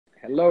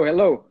Hello,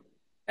 hello.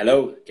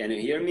 Hello, can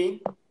you hear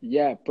me?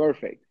 Yeah,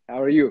 perfect.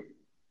 How are you?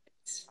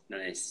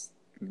 Nice.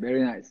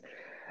 Very nice.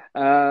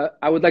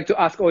 I would like to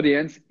ask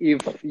audience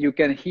if you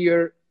can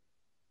hear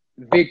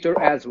Victor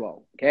as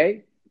well.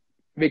 Okay,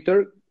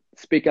 Victor,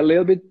 speak a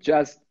little bit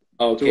just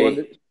to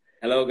under. Okay.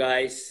 Hello,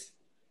 guys.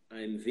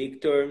 I'm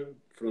Victor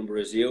from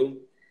Brazil.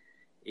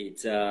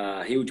 It's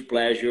a huge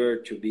pleasure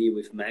to be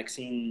with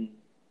Maxim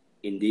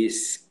in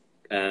this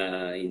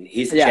in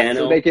his Yeah,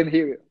 so they channel. can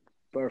hear you.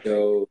 Perfect.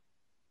 So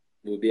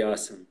it will be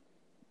awesome.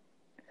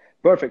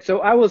 Perfect. So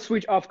I will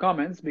switch off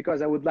comments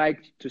because I would like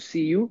to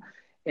see you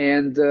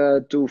and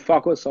to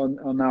focus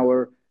on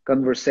our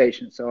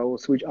conversation. So I will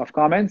switch off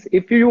comments.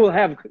 If you will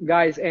have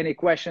guys any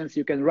questions,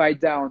 you can write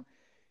down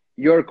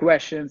your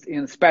questions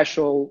in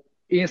special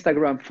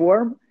Instagram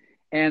form.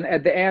 And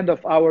at the end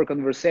of our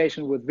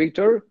conversation with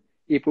Victor,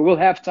 if we will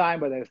have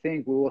time, but I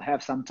think we will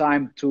have some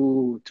time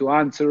to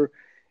answer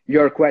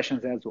your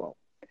questions as well.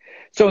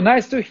 So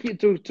nice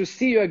to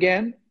see you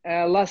again.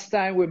 Last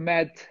time we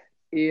met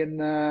In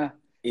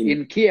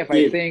in Kiev, I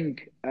Kiev,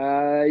 think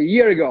a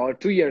year ago or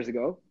 2 years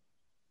ago,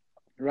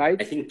 right?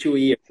 I think 2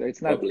 years So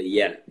it's not probably.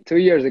 Yeah. 2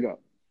 years ago.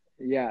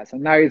 Yeah. So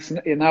now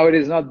it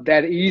is not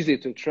that easy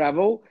to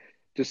travel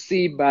to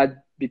see, but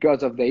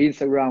because of the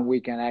Instagram, we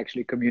can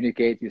actually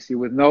communicate. You see,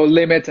 with no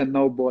limits and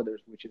no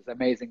borders, which is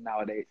amazing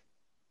nowadays.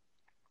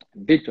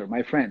 Victor,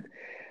 my friend,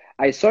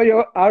 I saw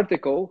your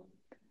article.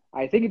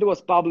 I think it was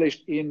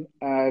published in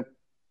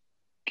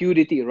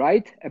QDT,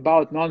 right?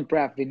 About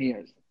non-pref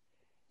veneers.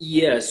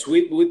 Yes, we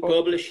Oh,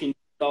 published in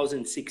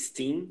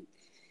 2016.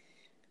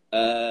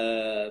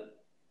 Uh,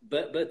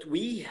 but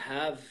we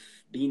have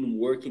been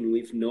working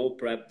with no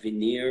prep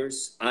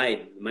veneers.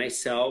 I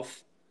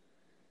myself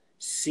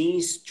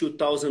since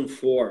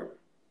 2004.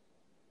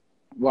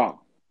 wow.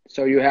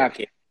 So you have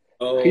Okay,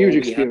 so huge we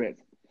have experience.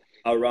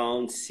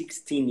 around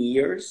 16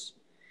 years.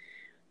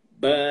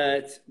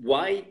 But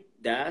why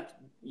that?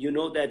 You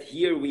know that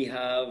here we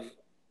have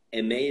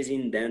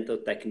amazing dental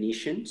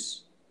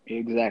technicians,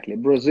 Exactly.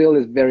 Brazil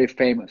is very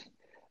famous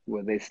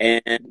with this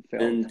and,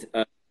 field.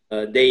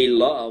 and they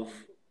love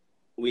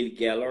Will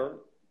Geller.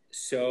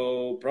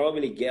 So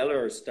probably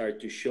Geller started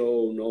to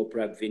show no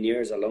prep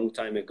veneers a long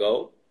time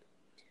ago.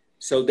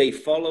 So they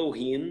follow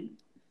him,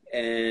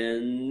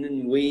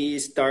 and we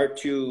start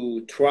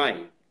to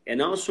try.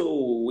 And also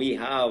we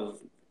have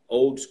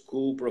old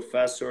school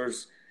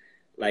professors,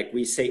 like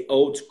we say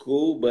old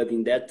school, but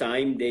in that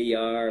time they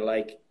are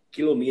like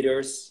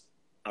kilometers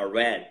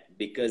ahead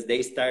because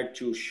they start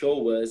to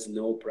show us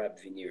no prep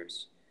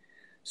veneers.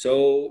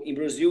 So in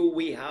Brazil,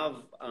 we have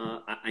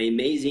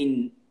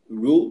amazing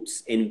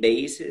roots and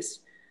bases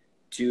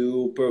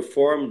to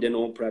perform the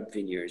non-prep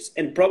veneers.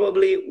 And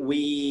probably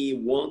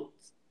we won't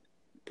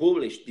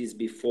publish this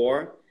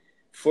before,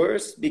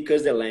 first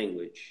because the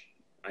language.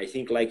 I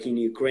think like in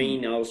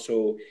Ukraine,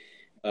 also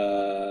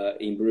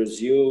in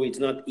Brazil, it's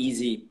not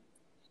easy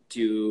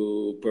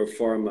to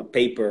perform a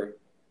paper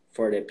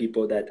for the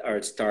people that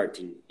are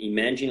starting.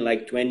 Imagine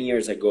like 20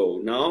 years ago.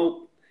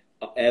 Now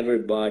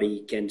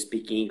everybody can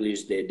speak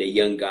English, the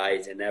young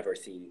guys and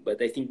everything.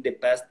 But I think the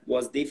past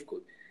was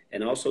difficult.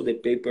 And also the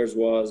papers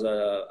was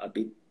a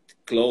bit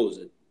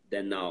closed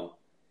than now.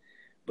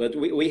 But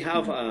we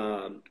have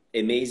Mhm.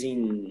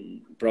 amazing,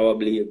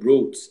 probably,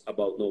 roots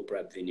about no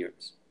prep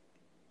vineyards.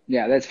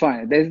 Yeah, that's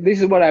fine. This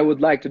is what I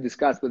would like to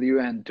discuss with you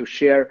and to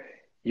share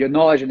your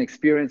knowledge and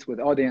experience with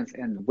audience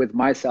and with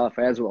myself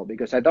as well,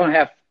 because I don't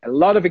have a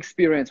lot of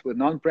experience with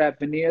non-prep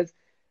veneers.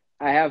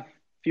 I have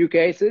few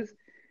cases,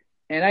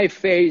 and I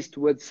faced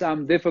with some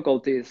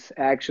difficulties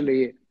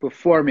actually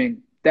performing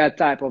that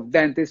type of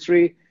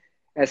dentistry,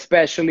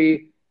 especially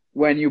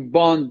when you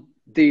bond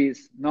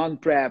these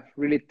non-prep,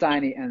 really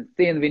tiny and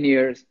thin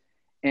veneers,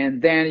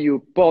 and then you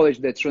polish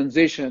the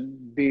transition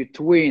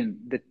between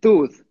the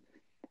tooth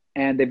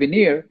and the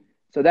veneer.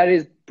 So that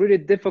is pretty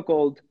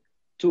difficult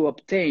to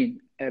obtain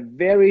a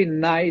very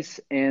nice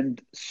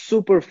and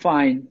super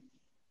fine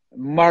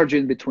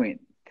margin between.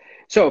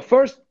 So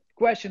first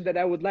question that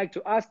I would like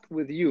to ask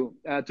with you,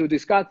 to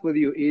discuss with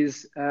you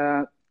is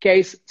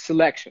case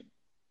selection.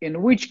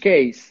 In which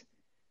case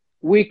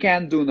we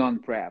can do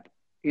non-prep?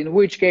 In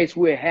which case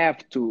we have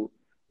to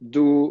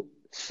do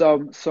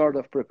some sort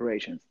of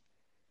preparations?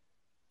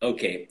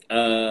 Okay.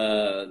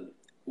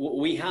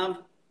 We have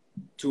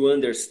to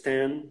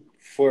understand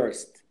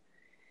first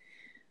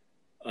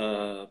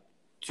uh,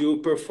 to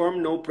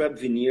perform no prep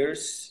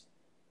veneers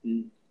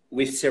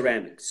with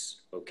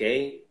ceramics,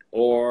 okay?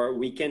 Or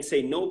we can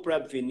say no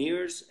prep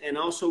veneers, and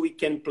also we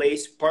can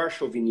place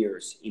partial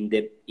veneers in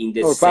the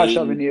Or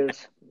partial same,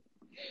 veneers?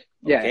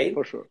 Yeah, okay?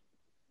 for sure.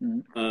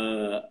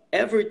 Mhm.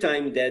 Every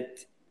time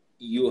that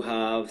you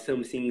have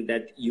something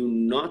that you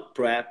not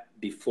prep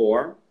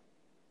before,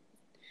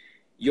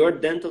 your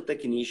dental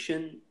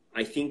technician,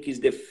 I think,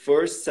 is the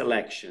first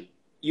selection.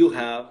 You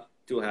have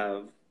to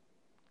have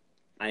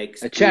A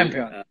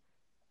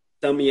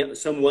champion,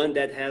 someone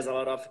that has a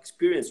lot of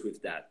experience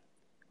with that.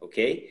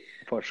 Okay,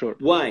 for sure.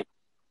 why?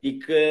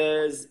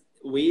 Because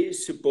we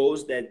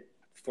suppose that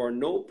for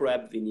no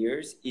prep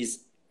veneers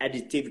is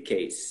additive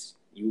case.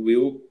 You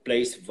will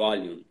place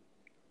volume.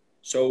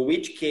 So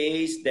which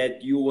case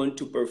that you want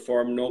to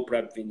perform no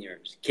prep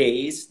veneers?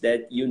 Case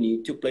that you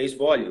need to place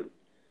volume.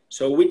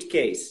 So which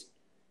case?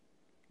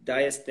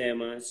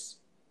 Diastemas,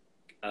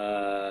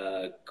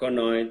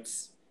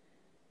 conoids,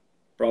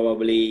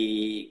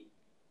 probably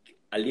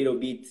a little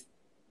bit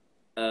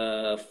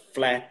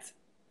flat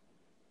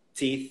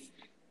teeth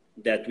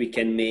that we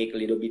can make a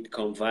little bit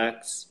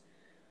convex,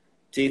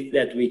 teeth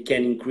that we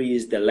can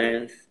increase the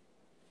length,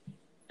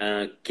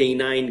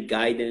 canine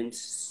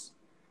guidance,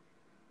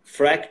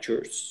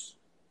 fractures,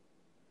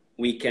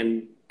 we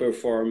can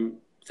perform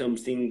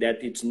something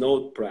that it's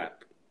not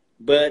prep.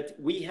 But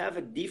we have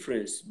a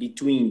difference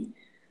between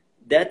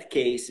that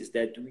cases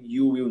that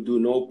you will do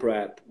no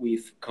prep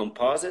with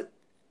composite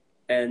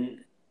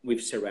and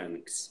with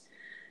ceramics.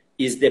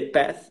 Is the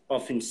path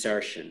of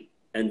insertion.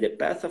 And the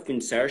path of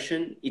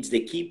insertion is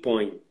the key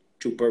point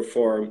to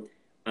perform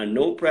a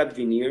no prep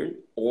veneer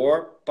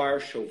or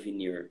partial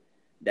veneer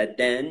that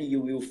then you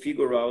will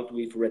figure out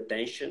with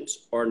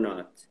retentions or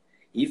not.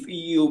 If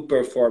you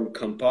perform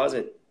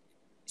composite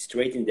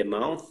straight in the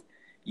mouth,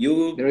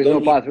 there is no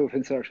path of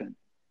insertion.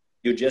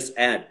 You just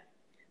add.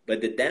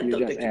 But the dental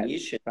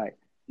technician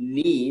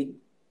need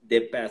the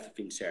path of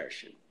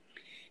insertion.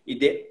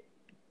 The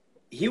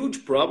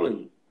huge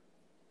problem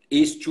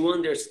is to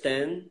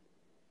understand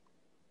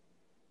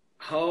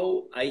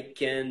how I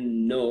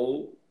can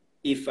know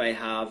if I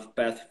have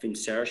path of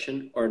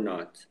insertion or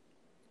not.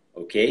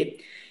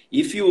 Okay?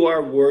 If you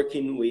are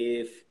working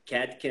with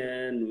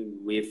CAD-CAM,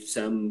 with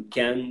some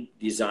CAM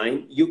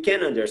design, you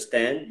can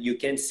understand, you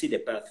can see the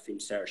path of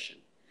insertion.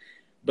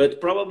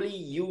 But probably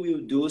you will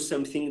do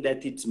something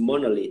that it's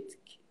monolithic.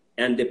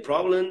 And the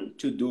problem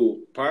to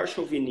do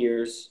partial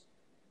veneers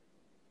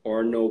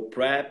or no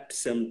prep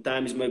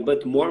sometimes,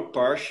 but more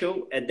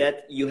partial, and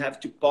that you have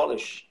to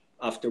polish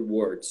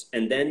afterwards.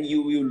 And then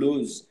you will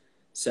lose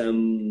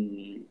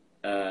some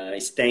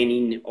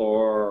staining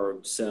or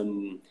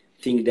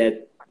something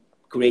that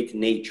create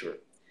nature.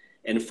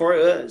 And for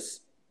us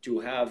to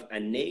have a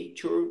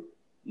nature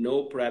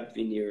no prep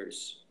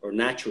veneers or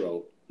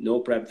natural no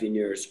prep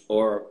veneers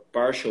or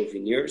partial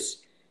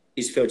veneers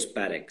is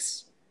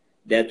feldspatics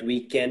that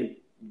we can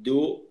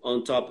do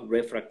on top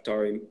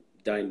refractory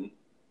dye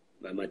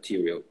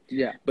material.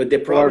 Yeah. But the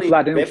problem or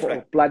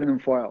platinum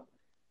foil.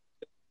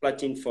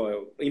 Platinum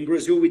foil. In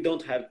Brazil, we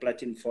don't have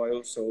platinum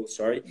foil, so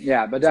sorry.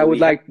 Yeah, but I would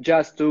like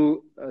just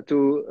to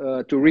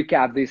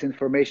recap this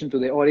information to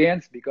the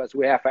audience, because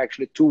we have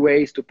actually two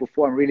ways to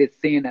perform really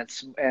thin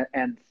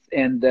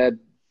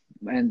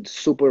and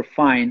super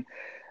fine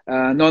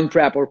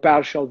non-prep or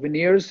partial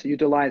veneers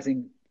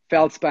utilizing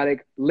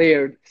feldspatic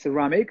layered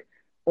ceramic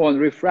on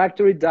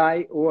refractory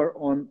dye or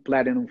on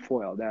platinum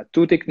foil. There are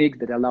two techniques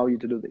that allow you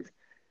to do this.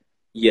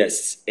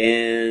 Yes,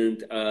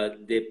 and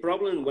the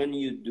problem when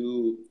you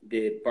do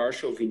the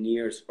partial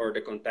veneers or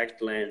the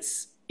contact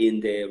lens in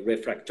the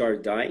refractory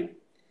dye,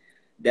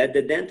 that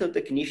the dental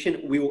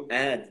technician will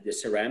add the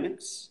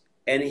ceramics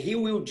and he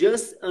will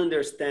just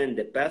understand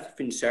the path of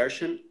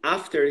insertion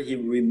after he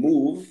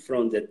remove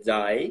from the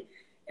dye,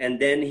 and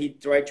then he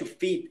try to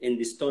fit in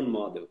the stone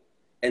model.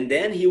 And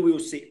then he will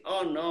say,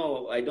 oh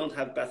no, I don't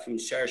have path of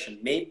insertion.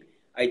 Maybe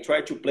I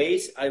try to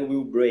place, I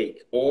will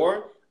break,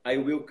 or I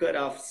will cut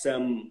off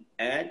some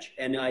edge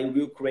and I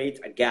will create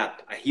a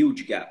gap, a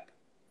huge gap.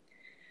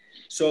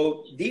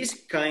 So this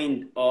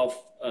kind of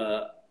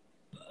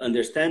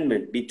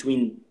understanding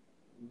between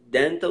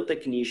dental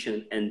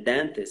technician and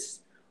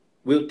dentist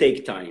will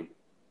take time.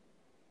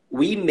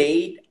 We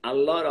made a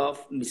lot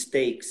of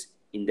mistakes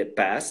in the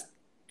past.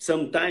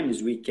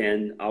 Sometimes we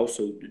can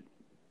also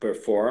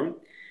perform,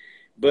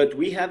 but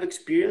we have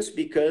experience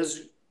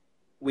because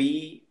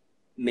we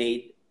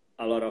made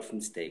a lot of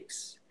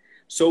mistakes.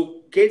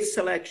 So case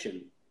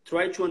selection,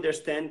 try to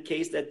understand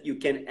case that you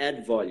can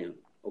add volume.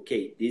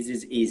 Okay, this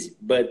is easy.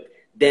 But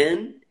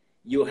then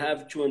you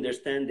have to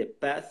understand the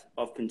path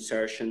of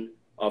insertion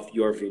of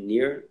your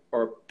veneer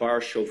or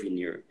partial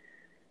veneer.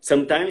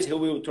 Sometimes he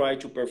will try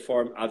to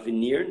perform a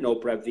veneer, no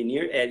prep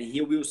veneer, and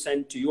he will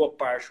send to you a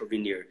partial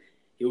veneer.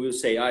 He will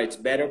say, it's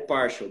better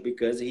partial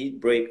because he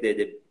break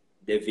the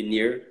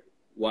veneer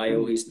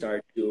while he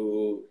start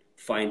to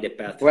find the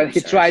path. When he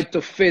tried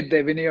to fit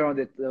the veneer on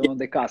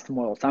the cast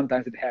model,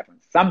 sometimes it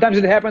happens. Sometimes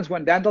it happens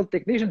when dental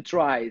technician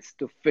tries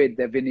to fit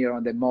the veneer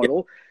on the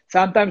model.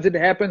 Sometimes it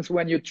happens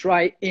when you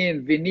try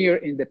in veneer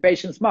in the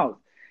patient's mouth,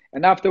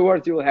 and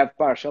afterwards you will have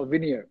partial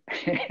veneer.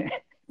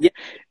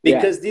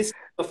 Because this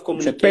of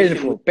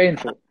communication, it's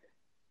painful.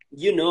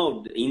 You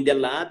know, in the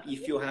lab,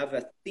 if you have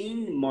a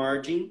thin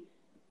margin,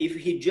 if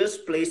he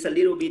just plays a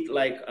little bit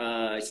like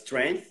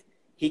strength,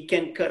 he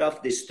can cut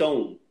off the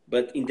stone.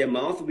 But in the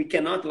mouth, we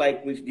cannot,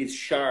 like with these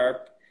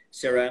sharp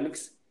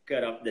ceramics,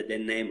 cut off the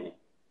enamel.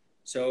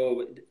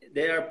 So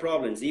there are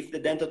problems. If the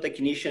dental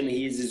technician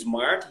is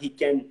smart, he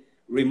can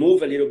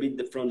remove a little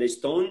bit from the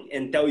stone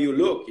and tell you,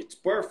 look, it's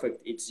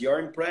perfect. It's your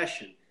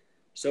impression.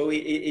 So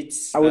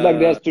it's... I would like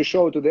just to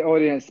show to the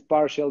audience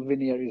partial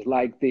veneer is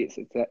like this.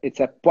 It's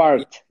a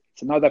part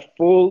It's not a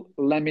full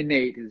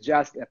laminate. It's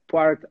just a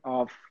part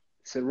of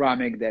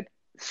ceramic that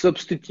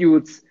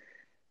substitutes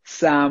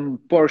some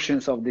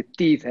portions of the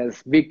teeth,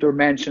 as Victor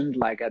mentioned,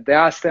 like a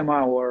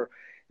diastema, or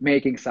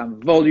making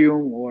some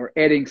volume, or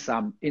adding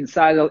some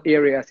incisal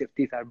areas if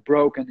teeth are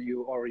broken,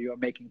 or you're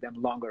making them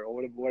longer,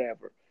 or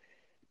whatever.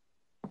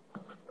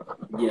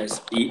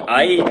 Yes,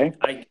 Okay.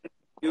 I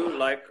feel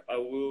like I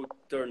will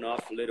turn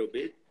off a little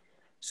bit.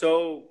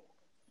 So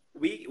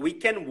we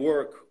can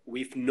work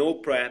with no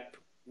prep.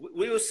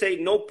 We will say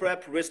no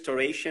prep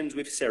restorations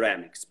with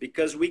ceramics,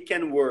 because we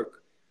can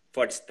work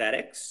for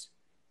aesthetics,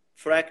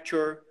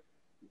 fracture,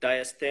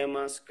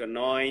 diastemas,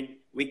 conoid.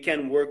 We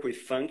can work with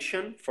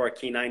function for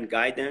canine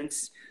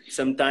guidance.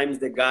 Sometimes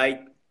the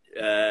guide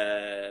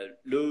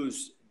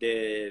lose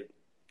the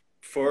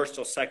first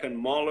or second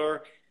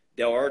molar.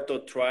 The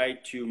ortho try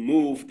to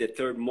move the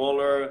third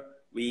molar.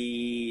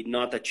 We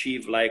not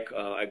achieve like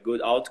a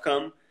good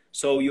outcome.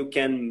 So you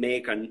can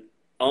make an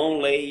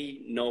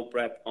onlay, no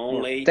prep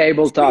onlay. Or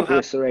tabletop So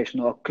restoration,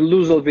 or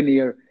occlusal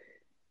veneer.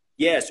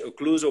 yes,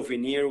 occlusal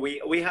veneer.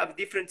 We have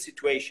different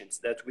situations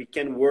that we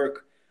can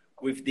work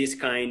with this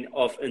kind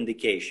of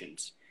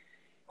indications.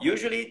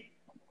 Usually,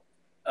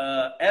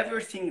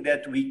 everything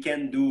that we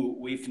can do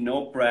with no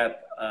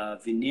prep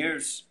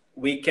veneers,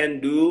 we can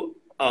do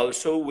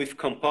also with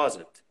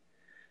composite.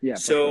 Yeah.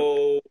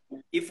 So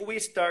if we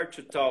start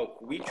to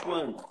talk, which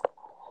one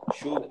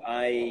should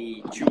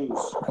I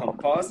choose,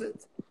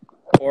 composite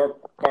or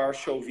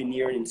partial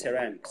veneer in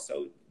ceramics? So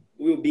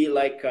it will be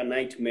like a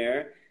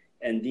nightmare,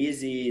 and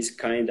this is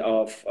kind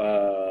of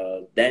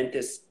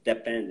dentist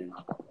dependent.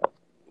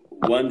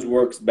 One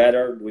works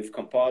better with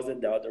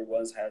composite, the other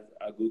ones have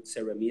a good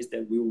ceramist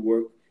that will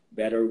work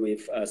better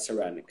with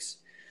ceramics.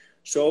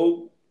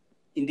 So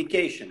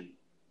indication,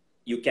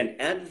 you can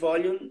add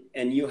volume,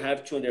 and you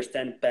have to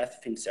understand path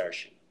of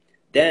insertion.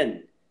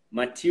 Then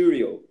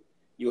material,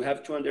 you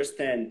have to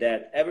understand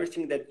that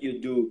everything that you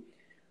do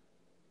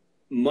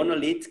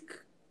monolithic,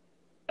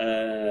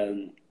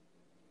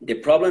 the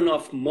problem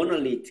of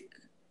monolithic,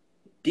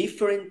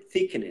 different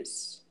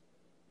thickness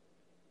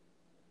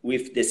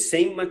with the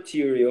same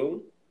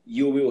material,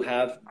 you will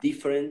have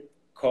different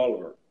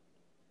color.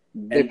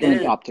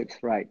 Different optics,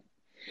 right?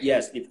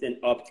 Yes, different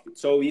optics.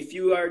 So if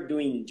you are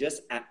doing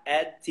just an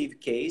additive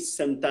case,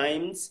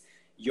 sometimes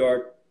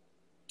your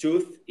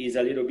tooth is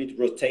a little bit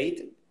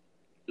rotated,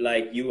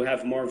 like you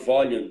have more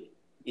volume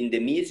in the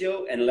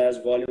mesial and less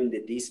volume in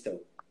the distal.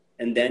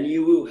 And then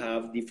you will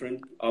have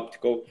different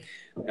optical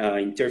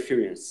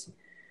interference.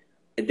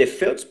 The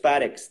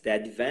feldspathics, the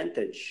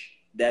advantage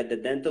that the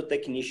dental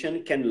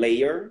technician can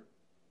layer,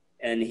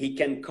 and he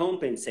can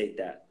compensate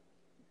that.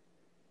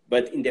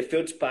 But in the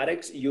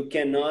feldspathics, you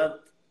cannot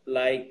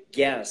like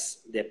guess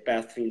the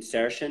path of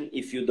insertion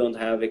if you don't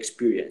have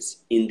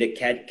experience. In the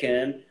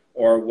CAD-CAM,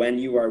 or when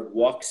you are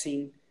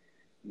waxing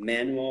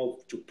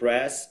manual to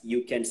press,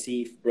 you can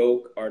see if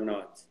broke or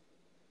not.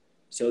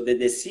 So the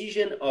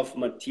decision of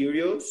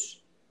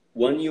materials,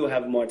 one you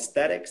have more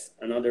aesthetics,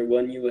 another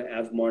one you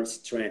have more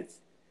strength.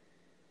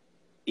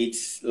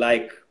 It's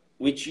like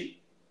which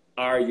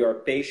are your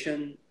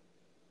patient,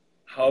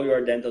 how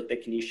your dental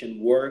technician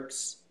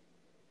works.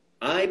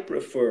 I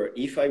prefer,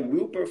 if I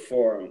will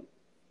perform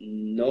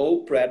no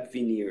prep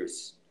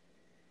veneers,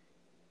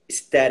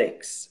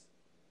 aesthetics,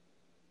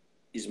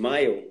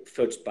 smile,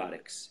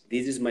 feldspathics.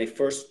 This is my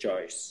first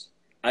choice.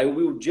 I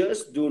will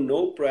just do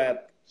no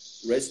prep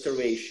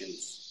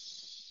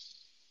restorations,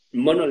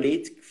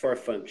 monolithic for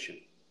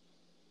function.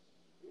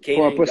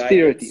 For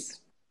posterior teeth.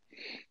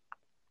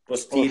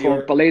 Posterior. Or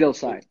from palatal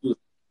side.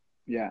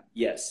 Yeah.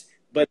 Yes.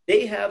 But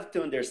they have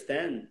to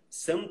understand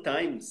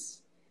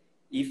sometimes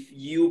if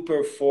you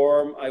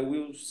perform, I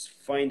will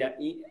find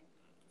an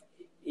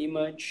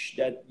image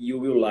that you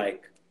will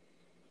like.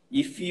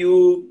 If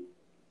you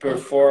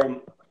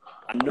perform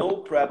a no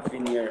prep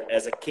veneer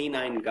as a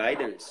canine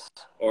guidance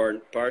or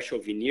partial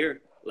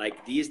veneer,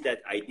 like this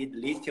that I did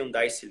lithium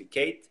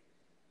disilicate,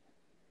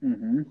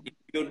 if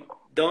you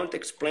don't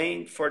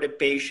explain for the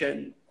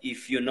patient,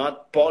 if you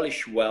not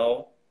polish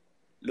well,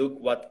 look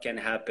what can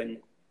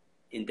happen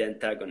in the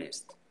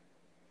antagonist.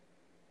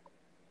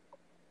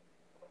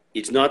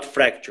 It's not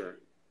fracture.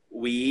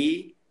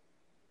 We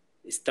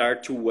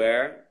start to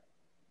wear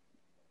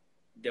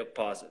the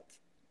opposite,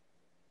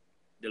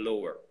 the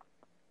lower.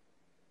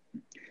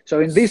 So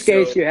in this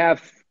case, you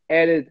have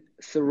added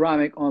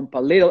ceramic on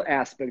palatal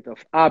aspect of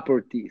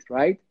upper teeth,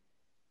 right?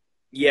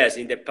 Yes,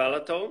 in the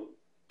palatal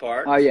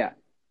part. Oh, yeah.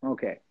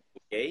 Okay.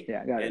 Okay.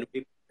 Yeah, got and it.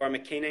 we perform a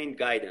canine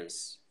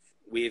guidance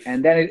with.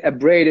 And then it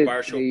abraded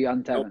partial the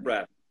antagonist. No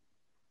prep.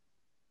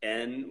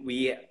 And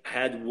we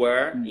had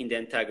wear in the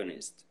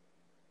antagonist.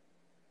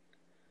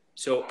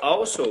 So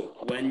also,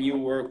 when you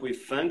work with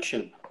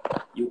function,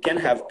 you can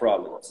have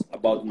problems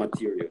about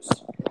materials.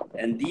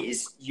 And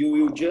this you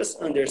will just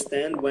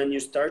understand when you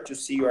start to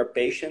see your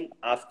patient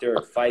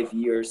after 5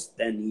 years,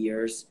 10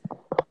 years,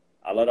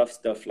 a lot of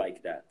stuff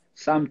like that.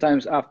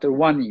 Sometimes after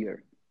 1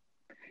 year.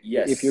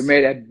 Yes. If you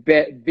made a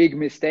big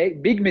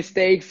mistake, big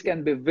mistakes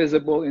can be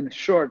visible in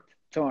short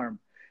term.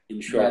 In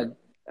short.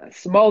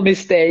 small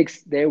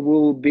mistakes, they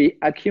will be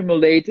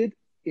accumulated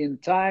in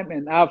time,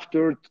 and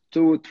after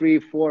 2, 3,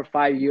 4,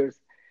 5 years,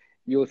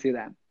 you'll see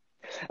them.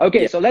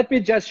 Okay, Yeah. so let me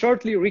just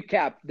shortly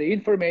recap the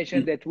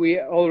information that we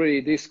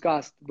already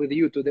discussed with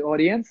you to the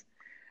audience.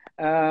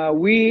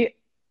 We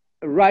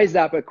raised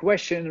up a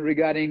question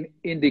regarding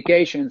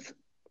indications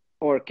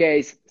or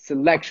case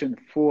selection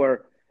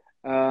for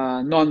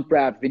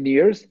non-prep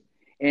veneers.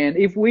 And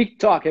if we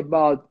talk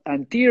about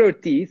anterior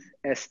teeth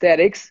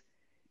aesthetics,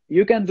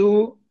 you can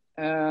do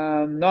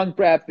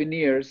non-prep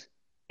veneers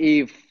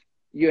if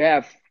you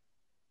have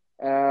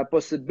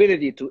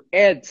possibility to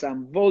add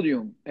some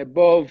volume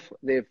above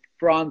the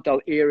frontal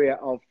area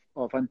of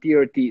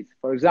anterior teeth.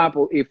 For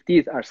example, if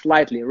teeth are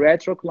slightly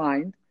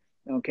retroclined,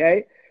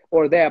 okay,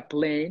 or they are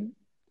plain,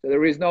 so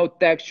there is no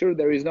texture,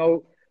 there is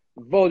no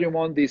volume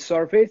on the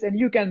surface, and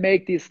you can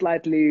make these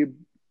slightly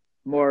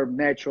more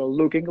natural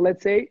looking,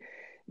 let's say.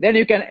 Then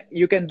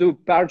you can do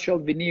partial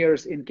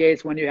veneers in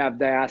case when you have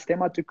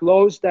diastema, to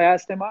close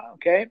diastema,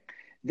 okay.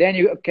 Then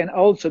you can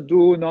also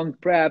do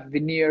non-prep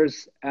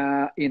veneers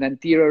in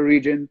anterior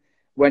region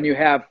when you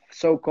have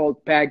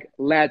so-called PEG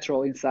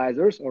lateral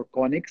incisors or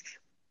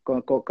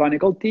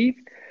conical teeth,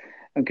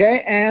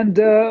 okay. And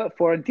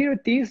for anterior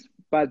teeth,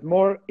 but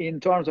more in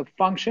terms of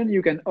function,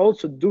 you can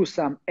also do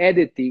some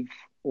additive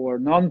or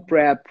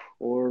non-prep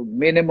or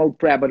minimal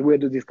prep, but we're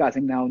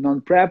discussing now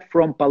non-prep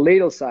from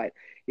palatal side.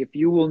 If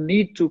you will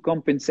need to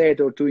compensate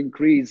or to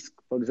increase,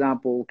 for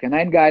example,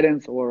 canine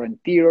guidance or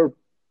anterior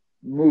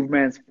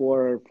movements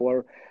for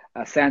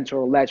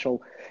central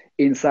lateral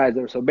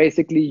incisor. So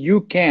basically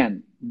you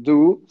can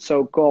do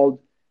so-called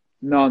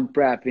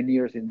non-prep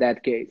veneers in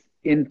that case.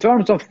 In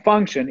terms of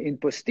function, in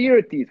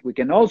posterior teeth, we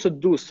can also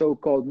do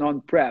so-called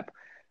non-prep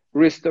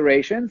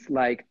restorations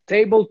like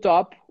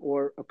tabletop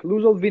or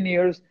occlusal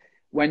veneers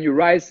when you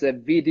raise a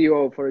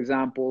video, for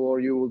example, or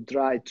you will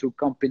try to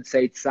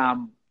compensate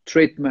some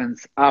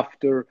treatments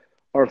after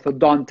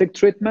orthodontic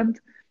treatment.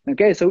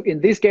 Okay, so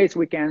in this case,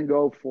 we can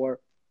go for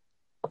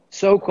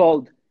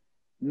so-called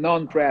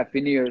non-prep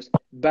veneers,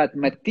 but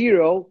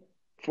material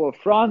for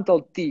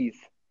frontal teeth,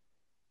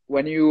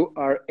 when you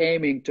are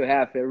aiming to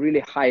have a really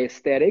high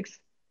aesthetics,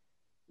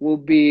 will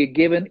be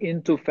given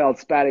into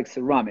feldspathic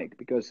ceramic,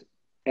 because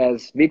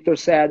as Victor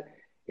said,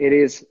 it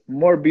is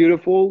more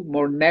beautiful,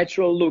 more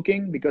natural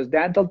looking, because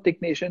dental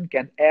technician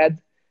can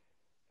add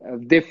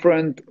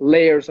different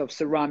layers of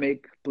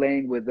ceramic,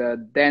 playing with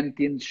the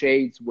dentin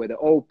shades, with the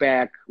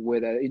opaque,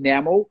 with the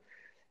enamel.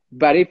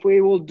 But if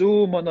we will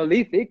do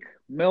monolithic,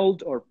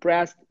 milled or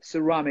pressed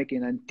ceramic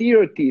in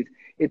anterior teeth,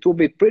 it will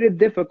be pretty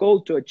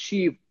difficult to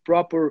achieve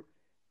proper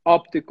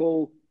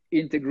optical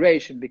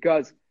integration,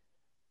 because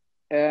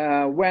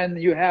when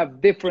you have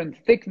different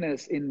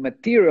thickness in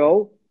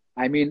material,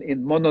 I mean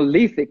in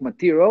monolithic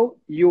material,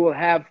 you will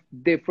have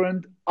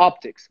different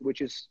optics,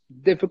 which is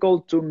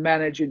difficult to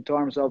manage in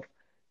terms of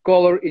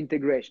color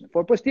integration.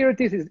 For posterior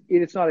teeth,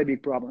 it's not a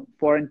big problem.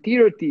 For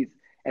anterior teeth,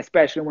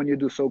 especially when you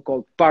do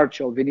so-called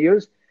partial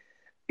veneers,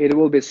 it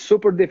will be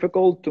super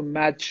difficult to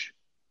match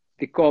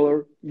the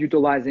color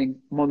utilizing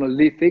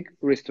monolithic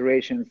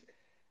restorations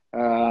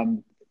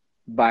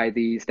by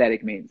the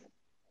static means.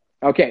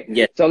 Okay,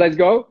 Yes. so let's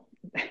go.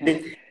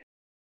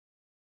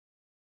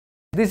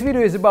 This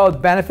video is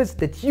about benefits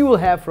that you will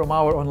have from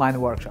our online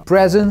workshop.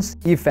 Presence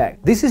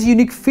effect. This is a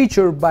unique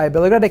feature by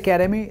Belograd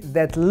Academy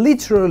that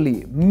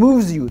literally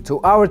moves you to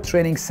our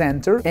training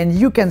center and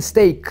you can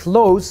stay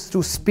close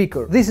to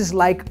speaker. This is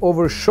like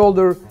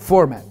over-shoulder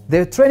format.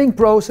 The training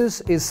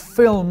process is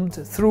filmed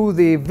through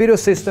the video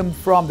system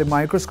from the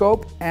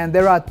microscope, and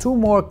there are 2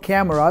 more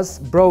cameras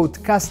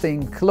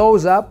broadcasting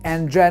close-up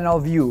and general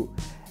view.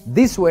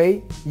 This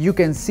way, you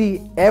can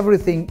see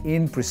everything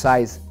in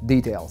precise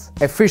details.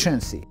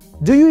 Efficiency.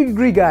 Do you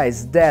agree,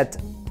 guys, that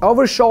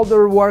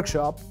over-shoulder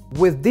workshop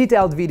with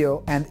detailed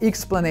video and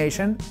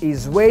explanation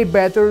is way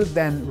better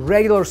than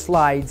regular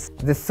slides?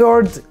 The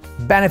third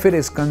benefit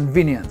is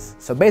convenience.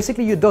 So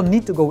basically, you don't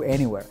need to go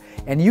anywhere,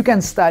 and you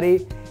can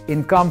study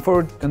in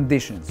comfort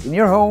conditions, in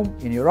your home,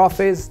 in your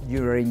office,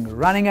 during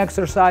running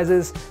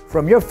exercises,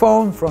 from your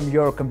phone, from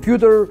your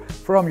computer,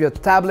 from your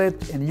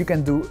tablet, and you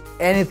can do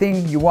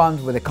anything you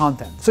want with the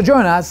content. So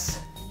join us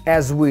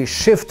as we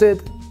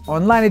shifted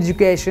online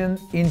education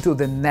into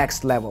the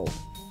next level.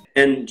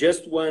 And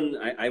just one,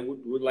 I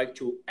would like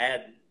to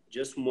add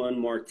just one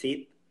more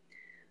tip.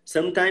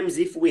 Sometimes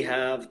if we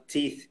have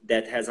teeth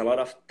that has a lot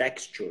of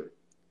texture,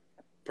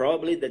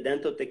 probably the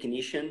dental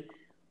technician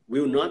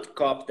will not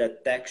copy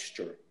that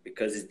texture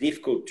because it's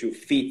difficult to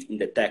fit in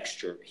the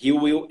texture. He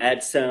will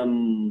add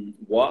some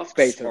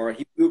wax or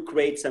he will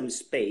create some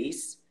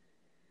space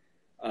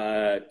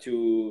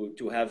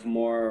to have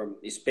more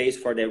space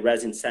for the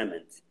resin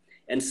cement.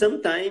 And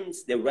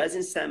sometimes the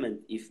resin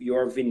cement, if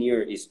your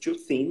veneer is too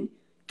thin,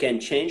 can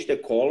change the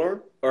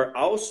color, or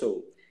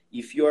also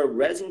if your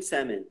resin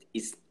cement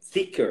is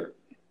thicker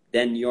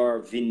than your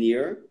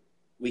veneer,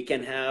 we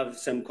can have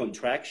some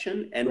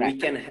contraction and we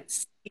can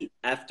see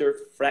after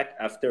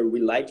we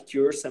light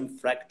cure some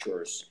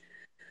fractures.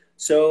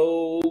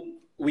 So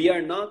we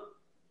are not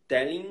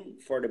telling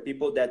for the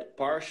people that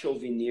partial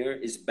veneer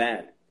is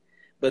bad.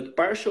 But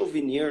partial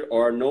veneer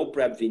or no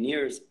prep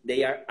veneers,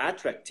 they are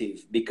attractive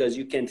because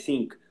you can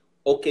think,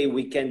 okay,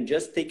 we can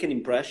just take an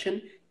impression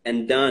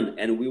and done,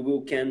 and we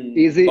will can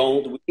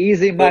bond with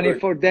easy money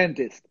for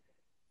dentists.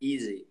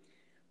 Easy.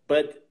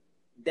 But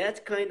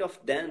that kind of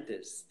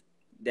dentist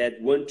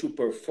that want to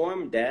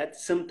perform that,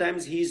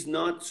 sometimes he's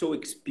not so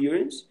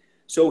experienced,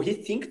 so he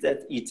thinks that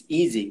it's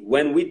easy.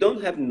 When we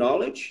don't have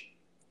knowledge,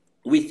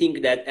 we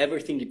think that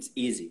everything is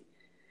easy.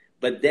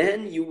 But then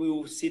you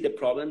will see the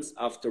problems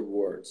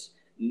afterwards.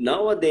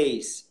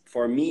 Nowadays,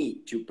 for me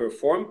to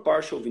perform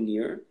partial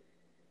veneer,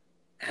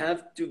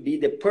 have to be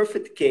the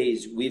perfect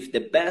case with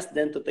the best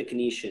dental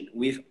technician,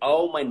 with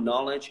all my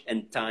knowledge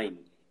and time.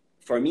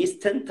 For me,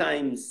 it's 10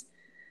 times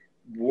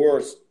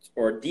worse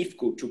or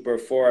difficult to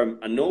perform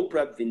a no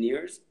prep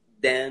veneers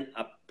than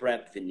a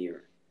prep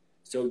veneer.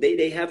 So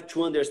they have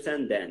to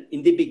understand that.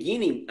 In the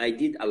beginning, I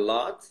did a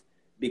lot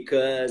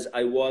because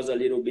I was a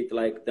little bit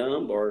like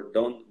dumb or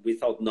don't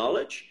without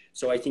knowledge.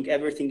 So I think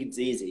everything is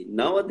easy.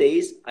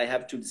 Nowadays, I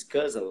have to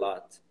discuss a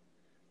lot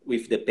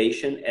with the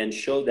patient and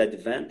show the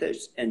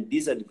advantage and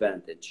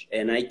disadvantage.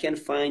 And I can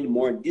find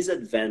more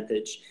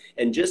disadvantage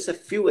and just a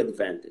few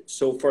advantage.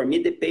 So for me,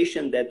 the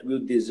patient that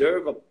will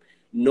deserve a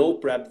no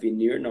prep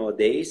veneer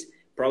nowadays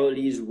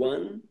probably is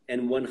 1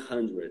 in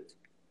 100,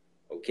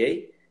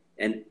 okay?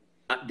 And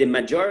the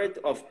majority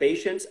of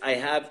patients, I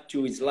have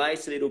to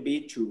slice a little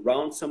bit to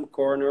round some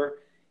corner,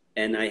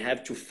 and I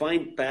have to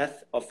find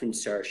path of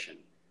insertion.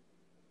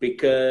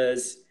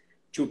 Because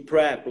to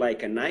prep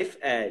like a knife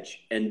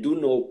edge and do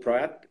no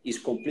prep is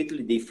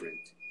completely different.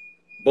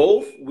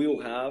 Both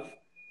will have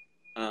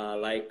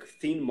like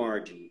thin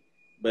margin,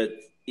 but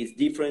it's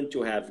different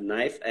to have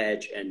knife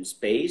edge and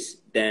space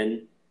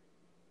than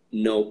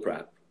no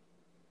prep.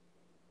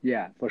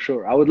 Yeah, for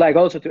sure. I would like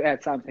also to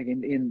add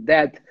something in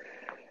that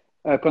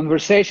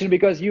conversation,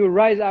 because you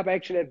rise up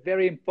actually a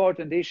very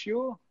important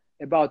issue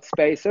about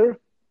spacer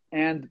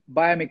and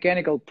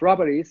biomechanical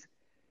properties.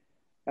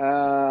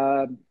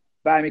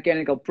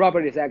 Biomechanical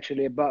properties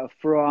actually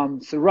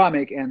from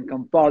ceramic and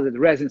composite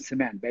resin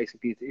cement.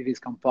 Basically, it is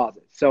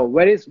composite. So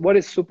what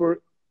is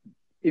super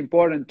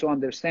important to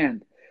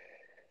understand?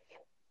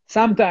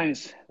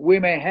 Sometimes we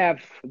may have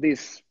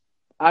these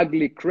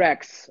ugly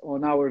cracks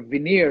on our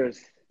veneers.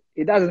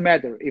 It doesn't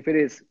matter if it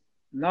is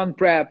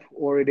non-prep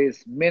or it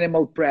is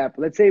minimal prep.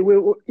 Let's say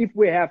if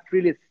we have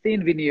really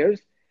thin veneers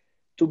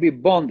to be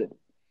bonded,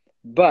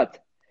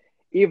 but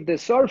if the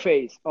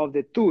surface of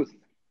the tooth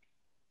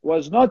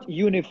was not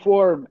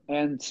uniform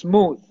and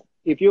smooth,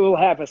 if you will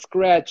have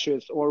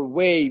scratches or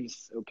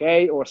waves,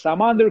 okay, or some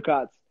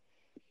undercuts,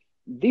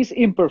 these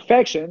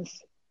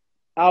imperfections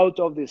out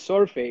of the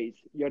surface,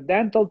 your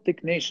dental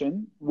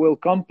technician will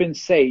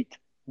compensate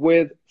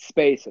with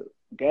spacer,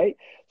 okay?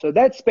 So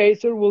that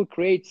spacer will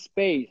create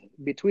space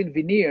between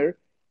veneer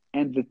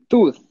and the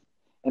tooth.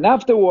 And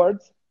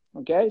afterwards,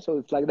 okay, so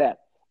it's like that.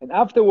 And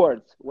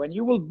afterwards, when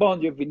you will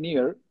bond your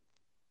veneer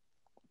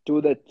to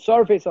the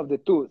surface of the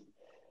tooth,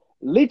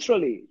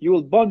 literally, you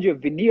will bond your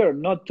veneer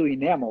not to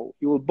enamel,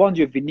 you will bond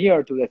your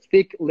veneer to the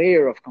thick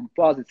layer of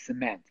composite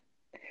cement.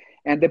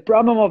 And the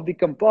problem of the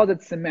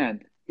composite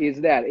cement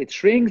is that it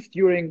shrinks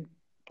during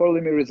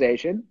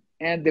polymerization,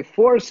 and the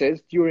forces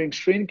during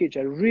shrinkage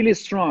are really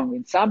strong,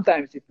 and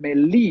sometimes it may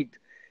lead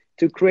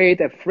to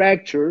create a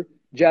fracture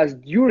just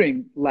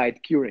during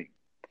light curing.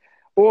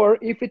 Or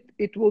if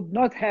it would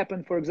not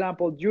happen, for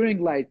example,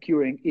 during light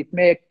curing, it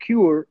may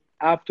occur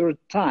after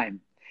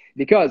time,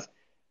 because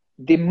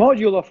the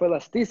module of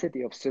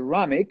elasticity of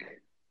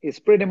ceramic is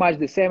pretty much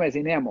the same as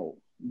enamel,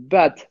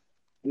 but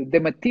the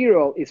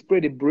material is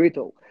pretty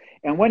brittle.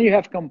 And when you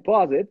have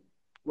composite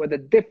with a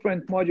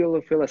different module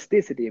of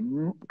elasticity,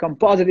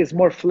 composite is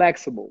more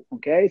flexible,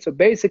 okay? So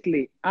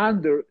basically,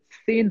 under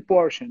thin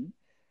portion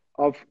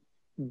of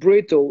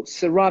brittle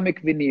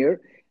ceramic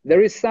veneer,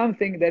 there is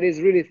something that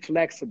is really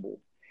flexible.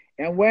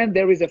 And when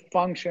there is a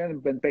function,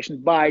 when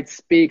patient bites,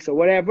 speaks, or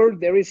whatever,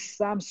 there is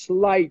some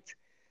slight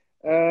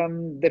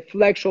the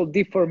flexural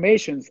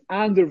deformations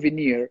under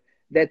veneer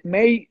that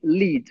may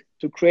lead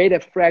to create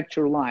a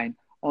fracture line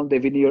on the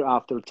veneer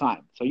after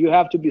time. So you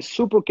have to be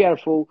super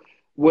careful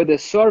with the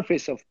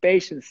surface of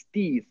patient's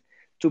teeth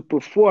to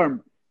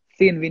perform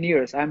thin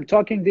veneers. I'm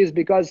talking this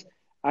because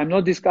I'm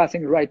not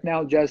discussing right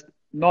now just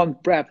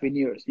non-prep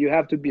veneers. You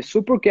have to be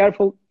super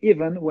careful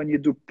even when you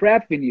do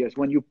prep veneers.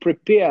 When you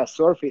prepare a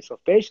surface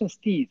of patient's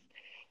teeth,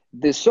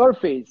 the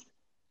surface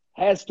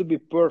has to be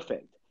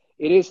perfect.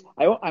 It is,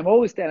 I'm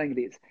always telling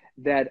this,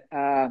 that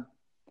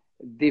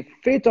the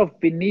fit of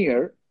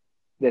veneer,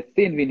 the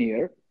thin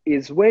veneer,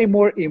 is way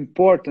more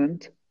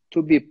important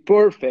to be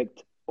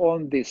perfect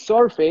on the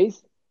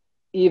surface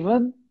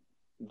even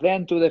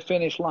than to the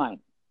finish line,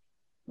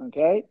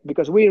 okay?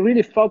 Because we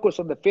really focus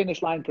on the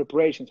finish line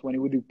preparations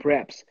when we do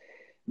preps.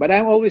 But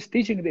I'm always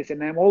teaching this,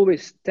 and I'm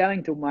always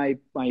telling to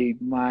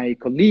my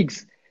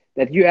colleagues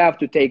that you have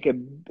to take a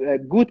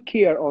good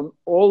care on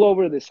all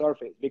over the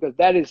surface, because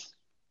that is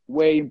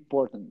way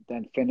important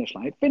than finish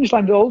line. Finish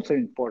line is also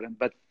important,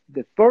 but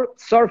the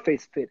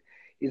surface fit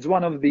is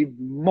one of the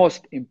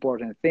most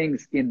important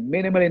things in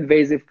minimal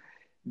invasive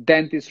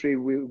dentistry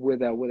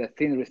with a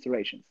thin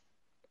restorations.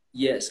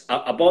 Yes,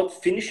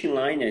 about finishing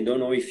line, I don't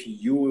know if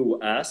you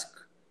will ask,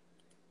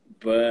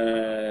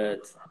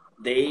 but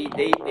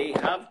they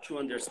have to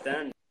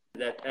understand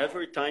that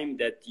every time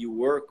that you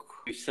work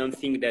with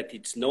something that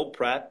it's no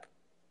prep,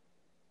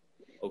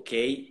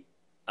 okay,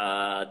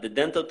 the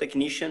dental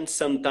technician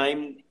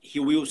sometimes he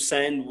will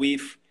send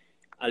with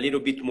a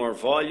little bit more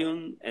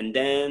volume, and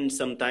then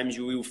sometimes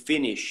you will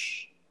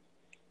finish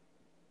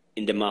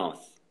in the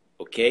mouth,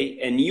 okay,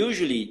 and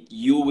usually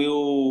you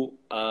will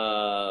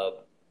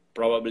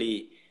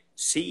probably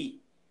see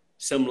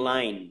some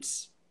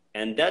lines,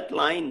 and that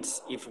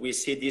lines, if we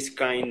see this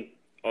kind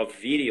of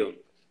video,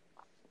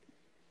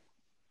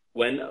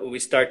 when we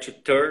start to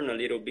turn a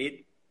little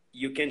bit,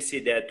 you can see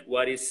that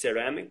what is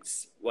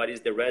ceramics, what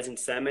is the resin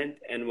cement,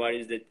 and what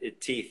is the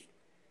teeth.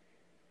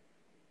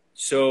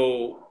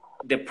 So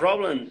the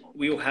problem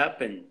will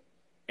happen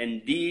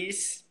in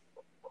this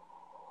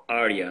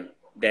area,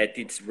 that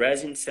it's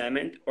resin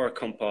cement or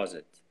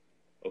composite,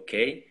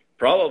 okay?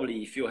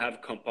 Probably if you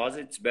have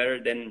composite, it's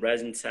better than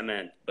resin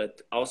cement,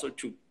 but also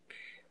to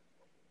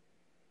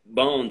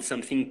bond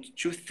something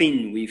too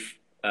thin with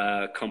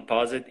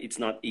composite, it's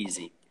not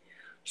easy.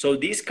 So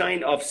these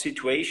kind of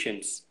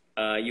situations,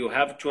 you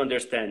have to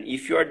understand,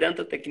 if your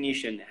dental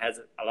technician has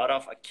a lot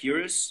of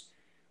accuracy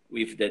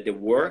with the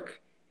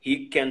work,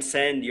 he can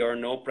send your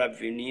no prep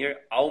veneer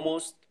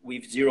almost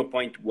with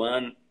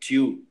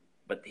 0.12,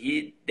 but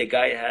the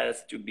guy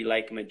has to be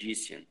like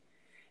magician.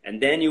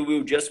 And then you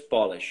will just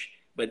polish.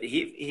 But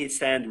if he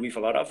send with a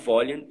lot of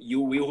volume,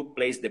 you will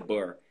place the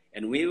burr.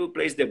 And we will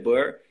place the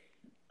burr.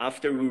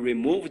 After we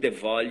remove the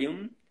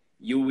volume,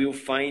 you will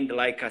find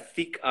like a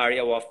thick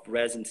area of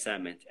resin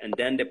cement, and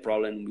then the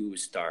problem will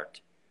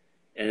start.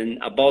 And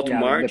about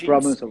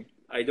margins,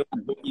 I don't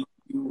know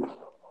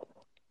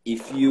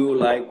if you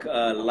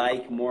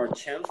like more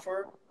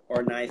chamfer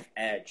or knife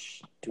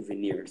edge to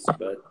veneers,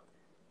 but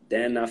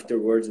then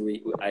afterwards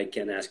I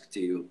can ask to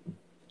you.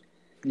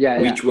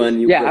 Which one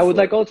you prefer. I would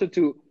like also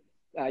to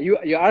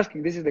you're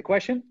asking, this is the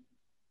question.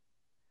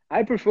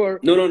 I prefer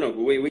no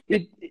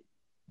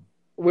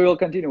we will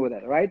continue with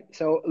that, right?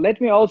 So let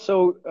me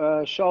also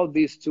show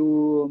this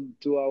to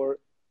our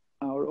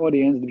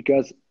audience,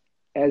 because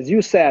as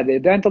you said, a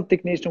dental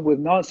technician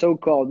with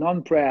so-called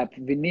non-prep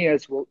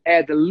veneers will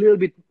add a little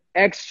bit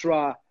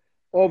extra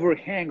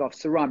overhang of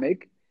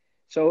ceramic.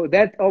 So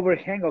that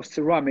overhang of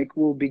ceramic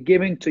will be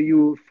given to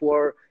you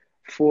for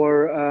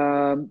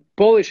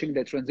polishing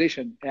the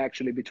transition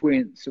actually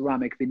between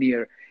ceramic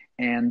veneer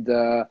and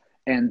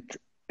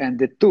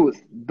the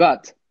tooth.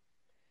 But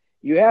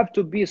you have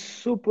to be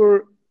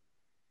super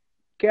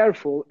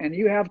careful, and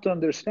you have to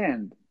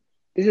understand,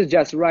 this is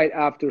just right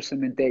after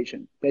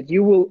cementation, that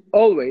you will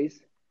always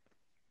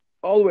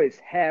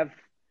have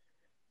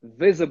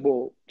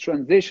visible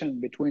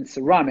transition between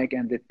ceramic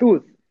and the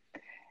tooth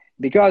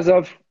because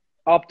of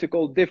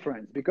optical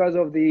difference, because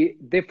of the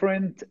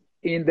different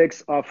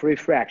index of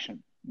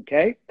refraction,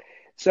 okay?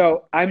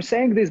 So I'm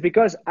saying this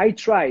because I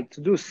tried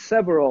to do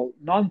several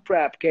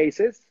non-prep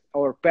cases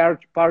or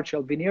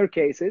partial veneer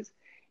cases,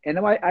 and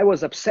I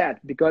was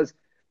upset because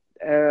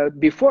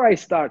before I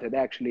started,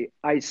 actually,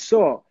 I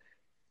saw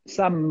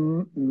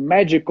some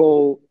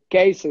magical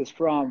cases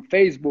from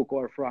Facebook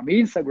or from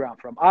Instagram,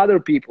 from other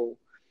people,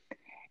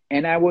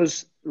 and I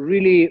was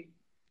really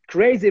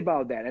crazy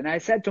about that. And I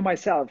said to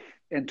myself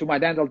and to my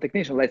dental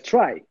technician, let's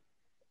try.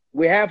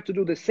 We have to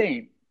do the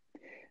same.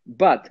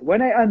 But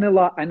when I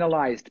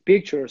analyzed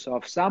pictures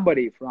of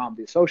somebody from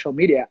the social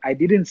media, I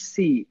didn't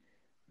see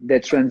the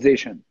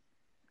transition.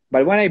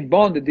 But when I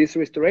bonded these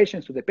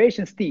restorations to the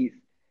patient's teeth,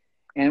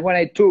 and when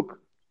I took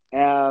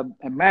a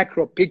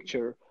macro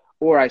picture,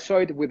 or I saw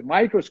it with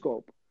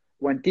microscope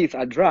when teeth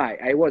are dry,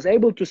 I was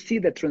able to see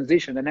the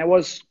transition. And I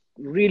was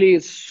really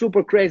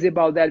super crazy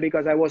about that,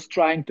 because I was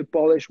trying to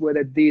polish with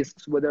the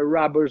discs, with the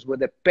rubbers,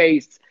 with the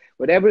pastes,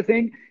 with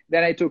everything.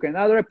 Then I took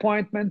another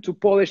appointment to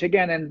polish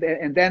again,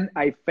 and then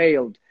I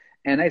failed.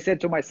 And I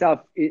said to myself,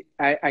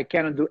 I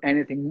cannot do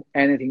anything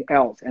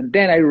else. And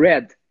then I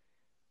read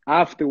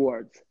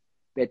afterwards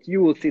that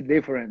you will see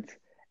difference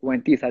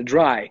when teeth are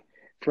dry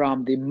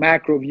from the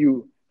macro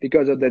view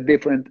because of the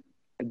different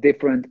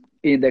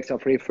index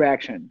of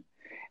refraction.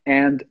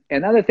 And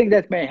another thing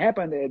that may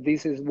happen,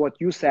 this is what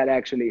you said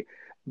actually,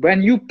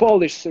 when you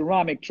polish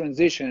ceramic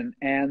transition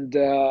and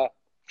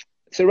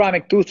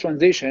ceramic tooth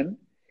transition,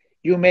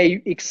 you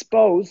may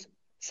expose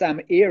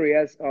some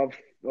areas of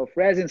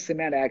resin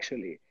cement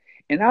actually.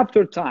 And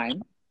after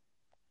time,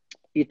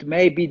 it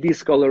may be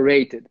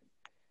discolorated.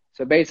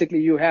 So basically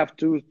you have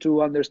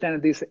to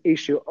understand this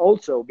issue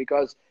also,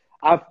 because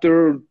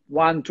after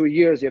 1-2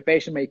 years, your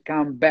patient may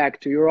come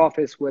back to your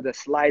office with a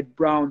slight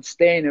brown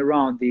stain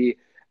around the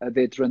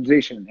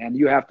transition, and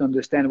you have to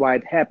understand why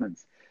it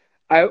happens.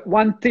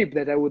 One tip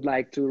that I would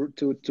like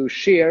to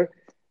share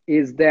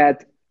is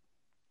that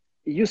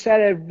you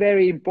said a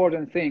very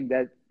important thing,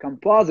 that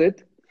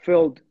composite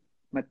filled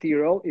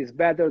material is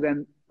better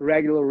than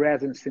regular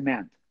resin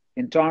cement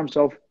in terms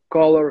of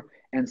color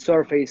and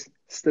surface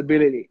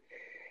stability.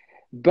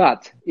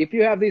 But if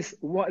you have this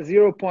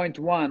 0.1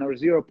 or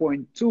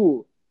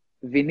 0.2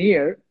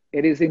 veneer,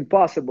 it is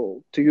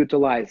impossible to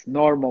utilize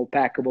normal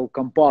packable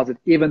composite,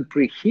 even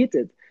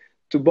preheated,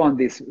 to bond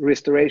these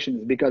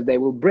restorations because they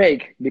will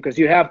break, because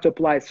you have to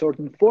apply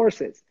certain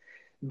forces.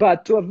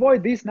 But to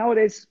avoid this,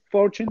 nowadays,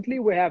 fortunately,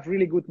 we have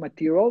really good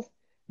materials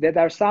that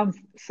are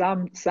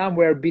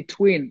somewhere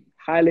between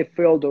highly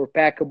filled or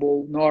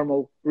packable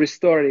normal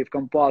restorative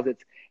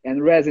composites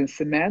and resin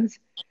cements.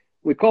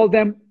 We call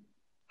them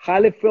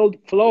highly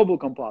filled flowable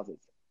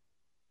composites.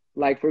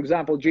 Like, for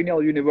example,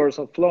 Genial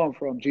Universal Flow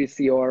from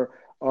GC,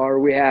 or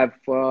we have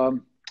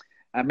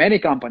many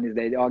companies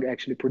they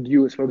actually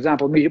produce. For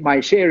example,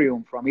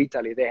 Mycerium from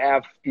Italy, they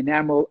have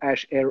enamel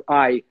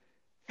HRI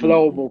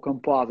flowable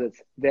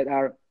composites that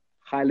are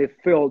highly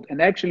filled.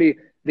 And actually,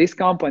 these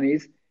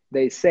companies,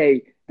 they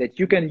say that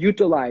you can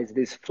utilize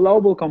these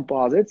flowable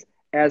composites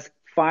as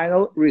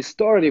final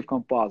restorative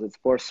composites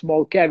for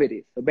small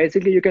cavities. So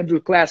basically, you can do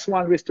class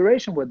 1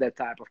 restoration with that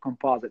type of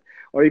composite,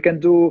 or you can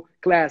do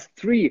class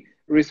 3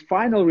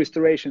 final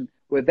restoration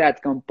with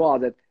that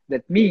composite.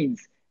 That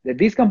means that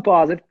this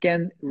composite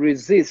can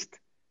resist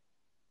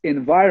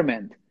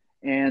environment,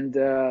 and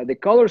the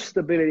color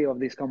stability of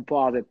this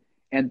composite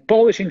and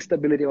polishing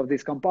stability of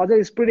this composite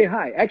is pretty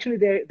high. Actually,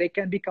 they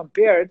can be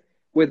compared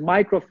with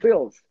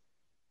microfills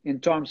in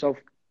terms of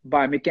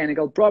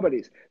biomechanical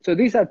properties. So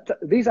these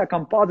are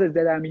composites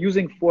that I'm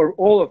using for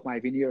all of my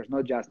veneers,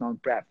 not just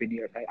non-prep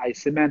veneers. I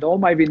cement all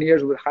my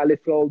veneers with highly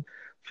filled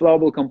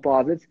flowable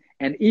composites.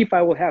 And if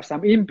I will have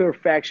some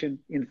imperfection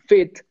in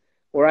fit,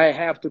 or I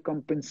have to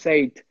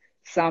compensate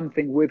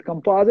something with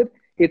composite,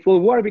 it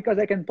will work because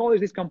I can polish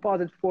this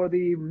composite for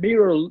the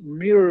mirror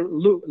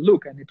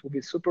look, and it will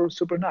be super,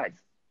 super nice.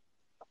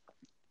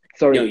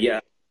 Sorry. No,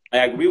 yeah, I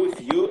agree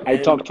with you. I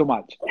talk too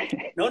much.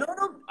 No.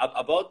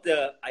 About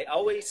I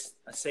always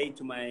say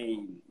to my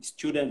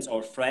students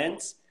or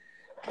friends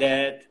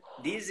that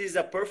this is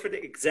a perfect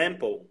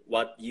example,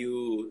 what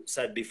you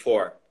said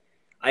before.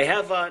 I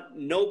have a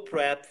no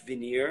prep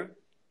veneer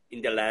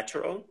in the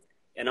lateral,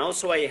 and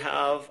also I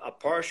have a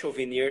partial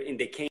veneer in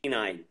the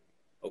canine.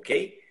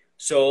 Okay,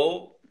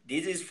 so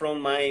this is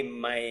from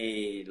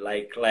my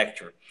like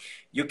lecture.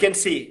 You can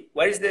see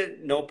what is the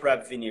no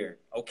prep veneer.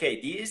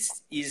 Okay,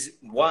 this is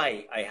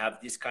why I have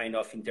this kind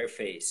of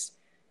interface,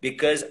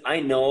 because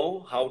I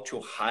know how to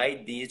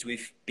hide this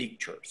with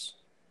pictures.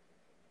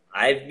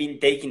 I've been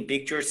taking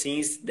pictures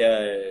since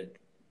the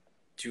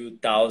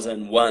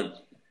 2001,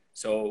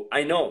 so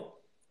I know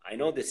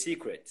the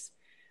secrets.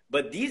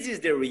 But this is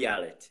the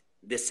reality,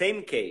 the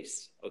same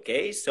case.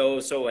 Okay, so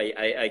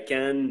I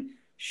can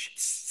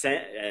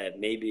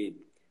maybe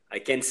I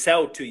can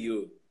sell to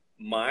you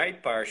my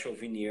partial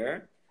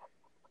veneer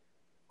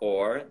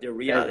or the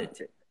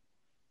reality.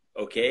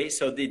 Okay,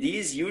 so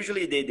these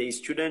usually the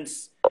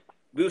students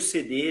will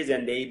see this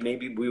and they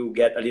maybe will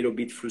get a little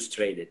bit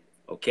frustrated.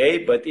 Okay,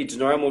 but it's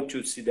normal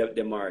to see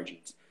the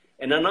margins.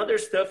 And another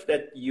stuff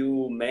that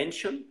you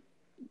mentioned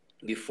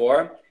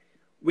before,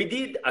 we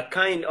did a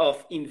kind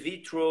of in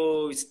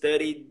vitro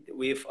study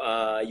with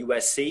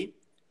USC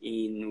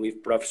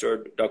with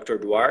Professor Dr.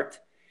 Duarte.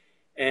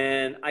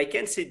 And I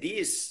can see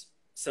this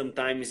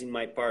sometimes in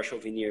my partial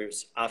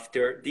veneers.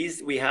 After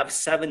this, we have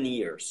 7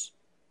 years,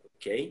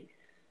 okay?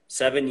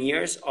 7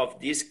 years of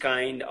this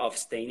kind of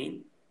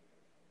staining.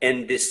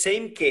 And the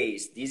same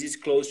case, this is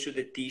close to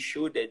the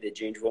tissue, the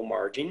gingival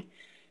margin.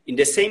 In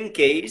the same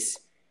case,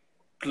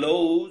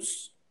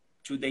 close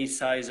to the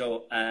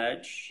incisal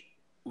edge,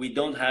 we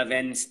don't have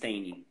any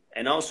staining.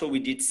 And also we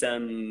did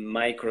some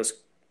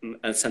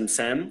some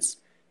SAMs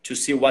to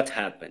see what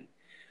happened.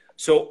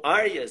 So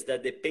areas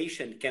that the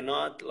patient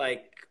cannot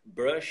like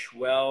brush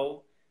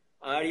well,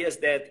 areas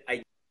that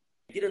I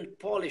didn't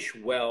polish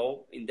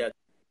well, in that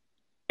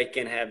I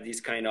can have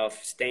this kind of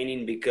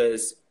staining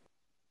because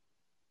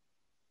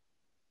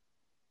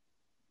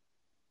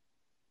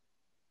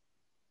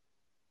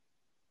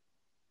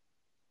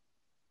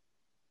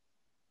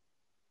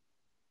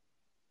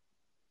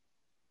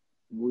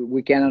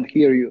we cannot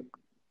hear you.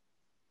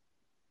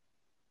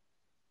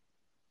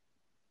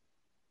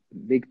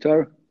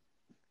 Victor,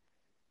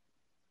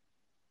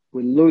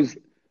 we'll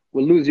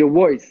lose your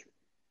voice.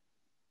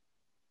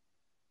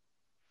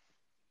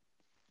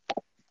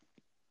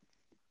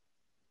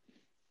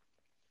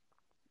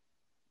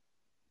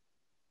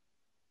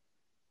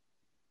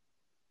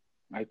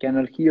 I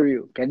cannot hear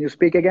you. Can you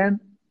speak again?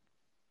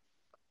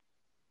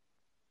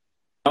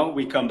 now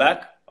we come back.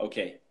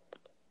 Okay.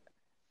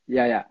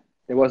 Yeah.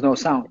 There was no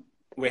sound.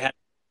 We have,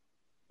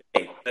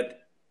 okay, but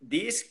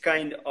this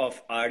kind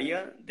of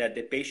area that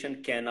the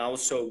patient can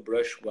also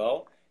brush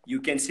well,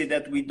 you can see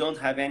that we don't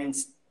have any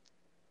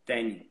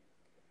staining.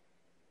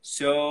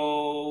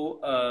 So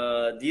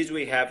this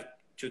we have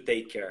to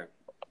take care.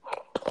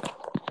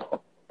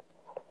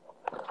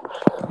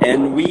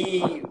 And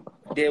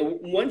the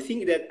one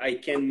thing that I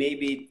can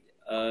maybe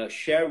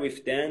share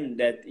with them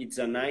that it's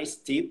a nice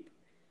tip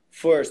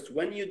First,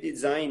 when you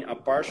design a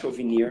partial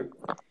veneer,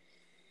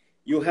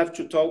 you have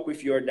to talk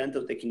with your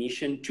dental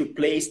technician to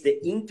place the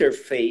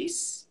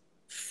interface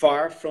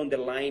far from the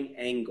line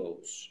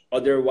angles.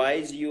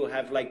 Otherwise, you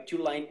have like two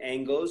line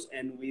angles,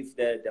 and with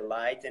the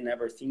light and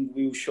everything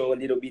will show a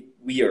little bit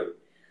weird.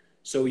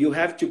 So you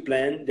have to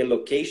plan the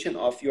location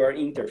of your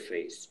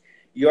interface.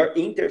 Your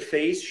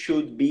interface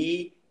should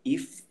be,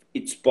 if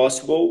it's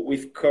possible,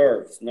 with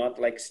curves, not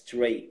like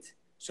straight.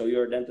 So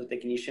your dental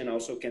technician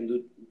also can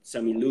do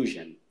some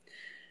illusion.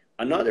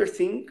 Another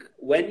thing,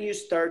 when you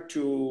start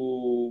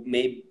to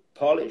maybe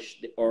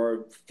polish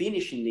or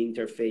finishing the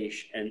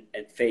interface and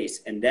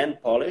face and then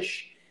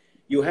polish,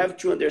 you have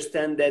to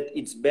understand that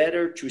it's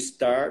better to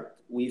start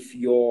with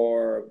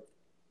your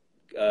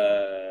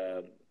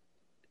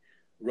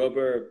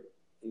rubber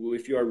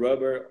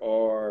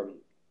or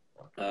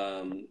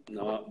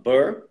no,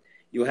 burr.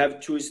 You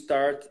have to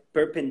start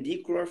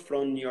perpendicular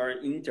from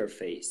your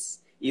interface.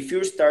 If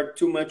you start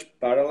too much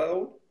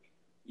parallel,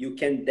 you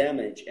can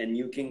damage and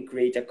you can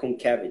create a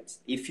concavity.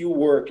 If you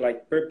work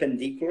like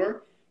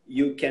perpendicular,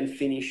 you can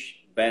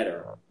finish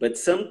better. But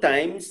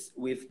sometimes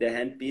with the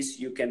handpiece,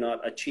 you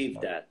cannot achieve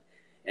that.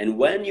 And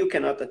when you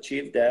cannot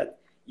achieve that,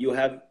 you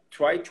have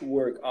try to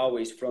work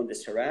always from the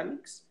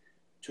ceramics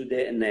to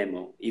the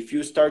enamel. If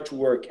you start to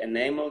work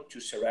enamel to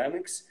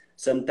ceramics,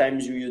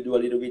 sometimes you do a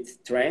little bit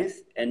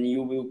strength and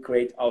you will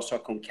create also a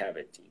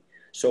concavity.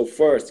 So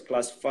first,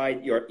 classify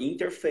your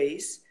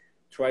interface,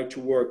 try to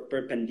work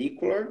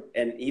perpendicular,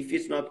 and if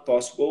it's not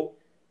possible,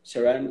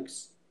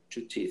 ceramics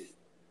to teeth.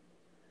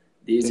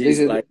 This So is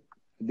like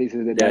this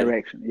is the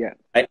direction, yeah.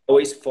 I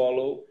always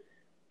follow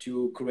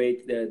to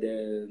create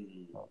the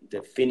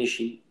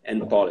finishing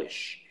and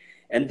polish.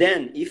 And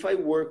then if I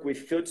work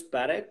with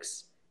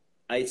feldspathics,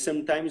 I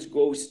sometimes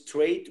go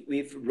straight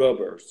with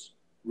rubbers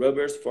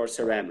for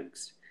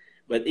ceramics.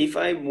 But if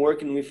I'm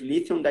working with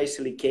lithium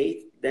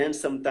disilicate, then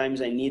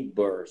sometimes I need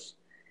burrs.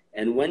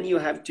 And when you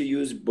have to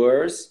use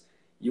burrs,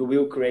 you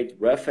will create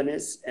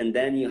roughness, and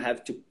then you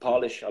have to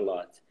polish a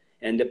lot.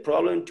 And the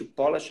problem to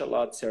polish a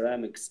lot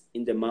ceramics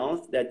in the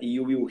mouth, that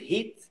you will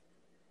hit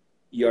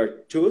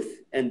your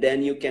tooth and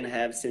then you can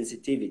have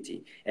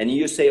sensitivity. And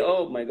you say,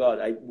 oh my God,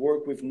 I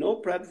work with no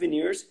prep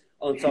veneers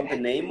on top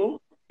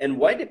enamel, and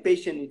why the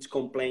patient is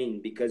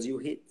complaining? Because you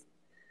hit.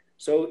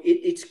 So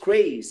it's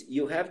crazy.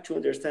 You have to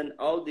understand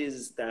all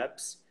these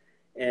steps,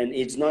 and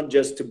it's not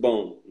just to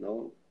bone,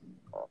 no?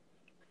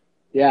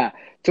 Yeah,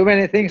 too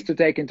many things to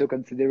take into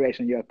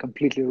consideration. You're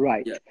completely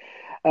right.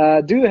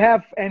 Yeah. Do you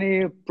have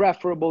any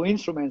preferable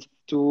instruments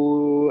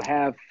to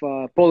have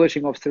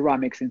polishing of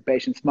ceramics in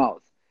patients'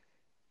 mouths?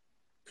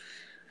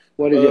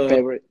 What is your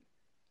favorite?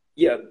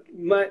 Yeah,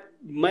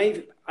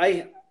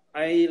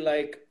 I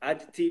like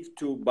additive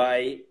to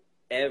buy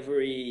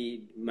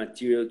every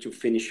material to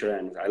finish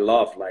ceramics. I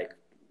love, like,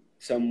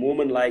 some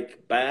women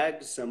like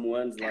bags, some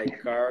ones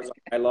like cars.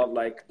 I love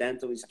like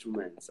dental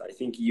instruments. I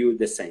think you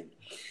the same.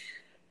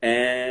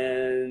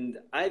 And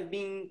I've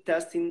been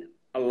testing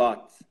a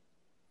lot.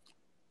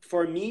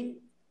 For me,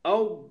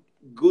 all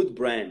good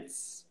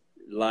brands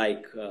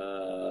like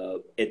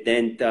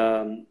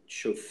Edenta,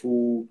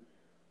 Shofu,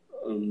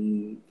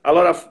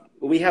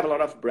 we have a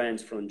lot of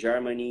brands from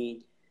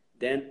Germany.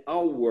 Then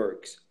all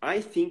works. I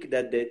think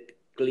that the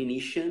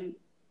clinician,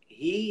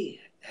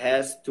 he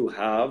has to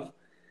have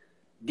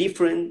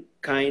different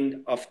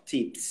kind of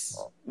tips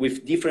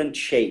with different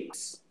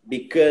shapes,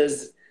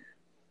 because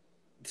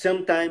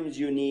sometimes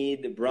you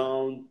need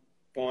brown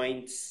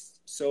points.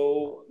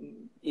 So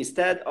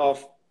instead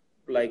of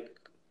like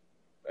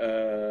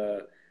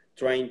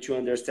trying to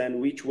understand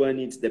which one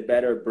is the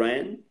better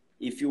brand,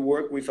 if you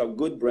work with a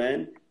good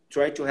brand,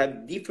 try to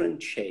have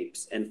different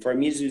shapes. And for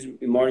me, this is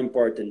more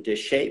important, the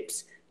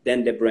shapes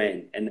than the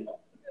brand. And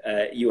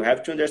you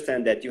have to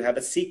understand that you have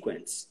a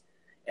sequence,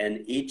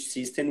 and each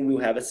system will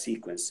have a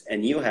sequence.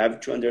 And you have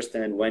to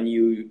understand when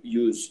you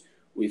use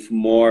with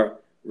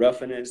more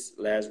roughness,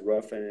 less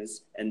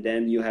roughness, and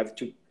then you have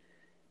to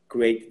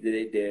create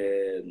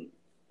the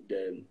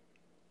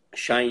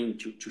shine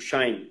to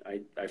shine.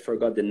 I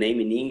forgot the name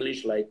in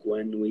English, like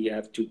when we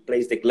have to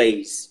place the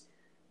glaze,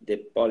 the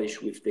polish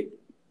with the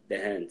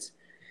hands.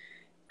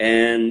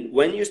 And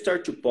when you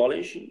start to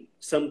polish,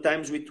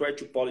 sometimes we try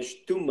to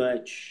polish too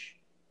much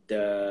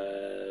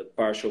the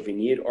partial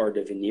veneer or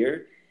the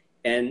veneer,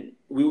 and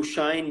will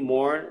shine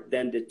more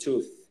than the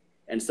tooth.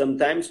 And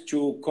sometimes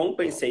to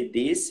compensate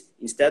this,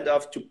 instead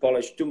of to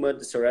polish too much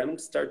the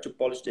ceramics, start to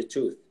polish the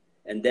tooth.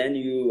 And then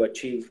you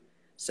achieve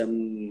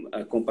some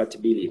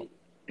compatibility.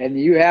 And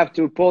you have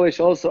to polish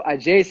also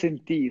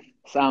adjacent teeth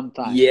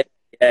sometimes.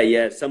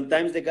 Yeah.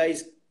 Sometimes the guy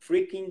is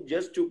freaking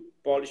just to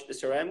polish the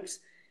ceramics.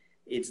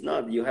 It's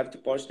not. You have to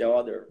polish the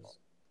others.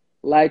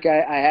 Like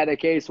I had a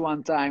case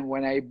one time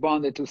when I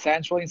bonded two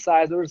central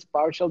incisors,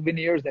 partial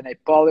veneers, then I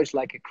polished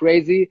like a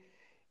crazy.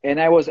 And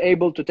I was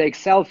able to take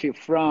selfie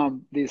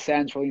from these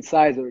central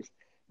incisors.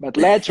 But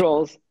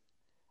laterals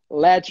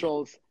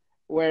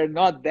were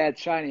not that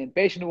shiny, and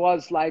patient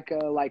was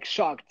like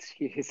shocked.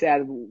 He said,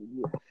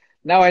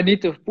 "Now I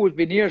need to put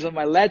veneers on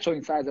my lateral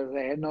incisors."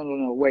 I said, "No, no,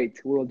 no, wait.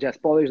 We'll just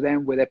polish them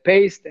with a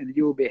paste, and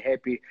you'll be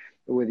happy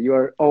with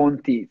your own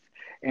teeth."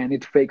 And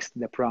it fixed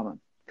the problem.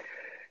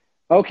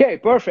 Okay,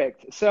 perfect.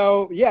 So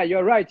yeah,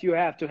 you're right. You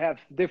have to have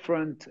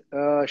different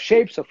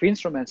shapes of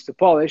instruments to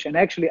polish. And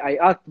actually, I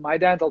asked my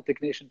dental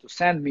technician to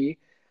send me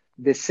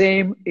the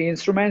same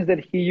instruments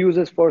that he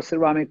uses for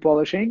ceramic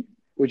polishing,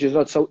 which is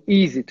not so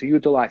easy to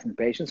utilize in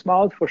patient's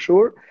mouth for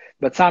sure,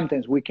 but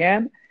sometimes we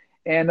can.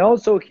 And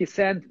also he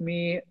sent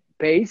me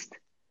paste,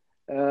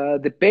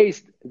 the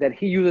paste that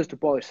he uses to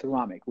polish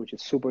ceramic, which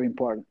is super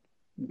important.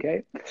 Okay,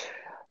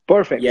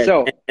 perfect. Yes, So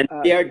and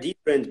they are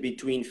different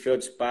between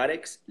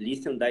feldspatex,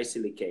 lithium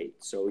disilicate.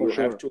 So you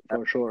have to have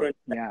for sure, different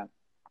yeah.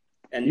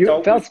 and talk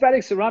with.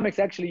 Feldspathic ceramics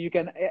actually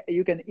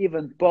you can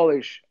even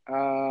polish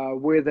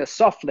with the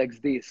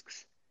softlex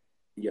discs.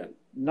 Yeah.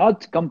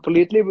 Not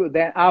completely, but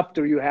then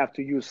after you have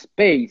to use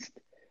paste,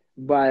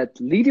 but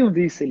lithium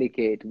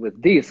disilicate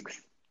with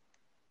discs.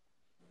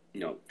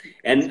 No.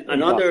 And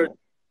another Impossible.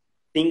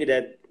 thing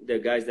that the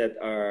guys that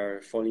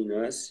are following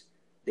us,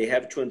 they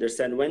have to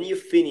understand when you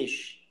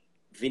finish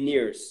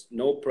veneers,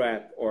 no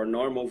prep or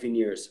normal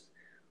veneers,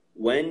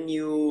 when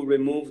you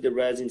remove the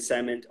resin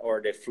cement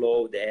or the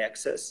flow, the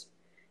excess,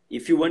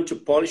 if you want to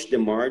polish the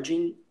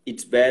margin,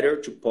 it's better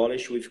to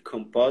polish with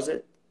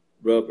composite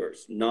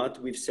rubbers,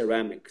 not with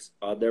ceramics.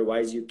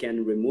 Otherwise, you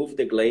can remove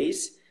the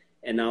glaze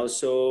and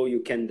also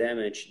you can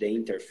damage the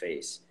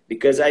interface.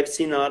 Because I've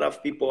seen a lot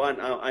of people, and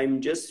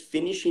I'm just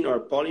finishing or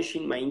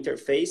polishing my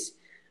interface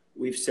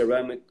with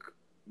ceramic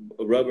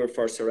rubber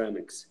for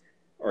ceramics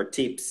or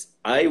tips.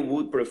 I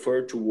would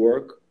prefer to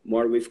work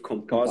more with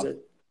composite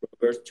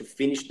rubbers to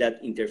finish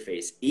that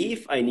interface.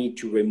 If I need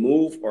to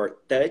remove or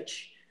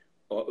touch,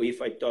 or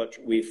if I touch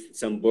with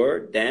some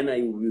burr, then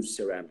I will use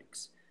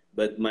ceramics.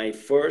 But my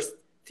first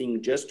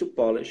thing just to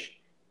polish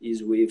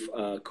is with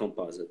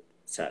composite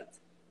set.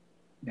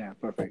 Yeah,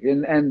 perfect.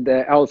 And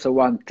also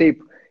one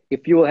tip,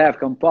 if you have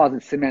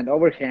composite cement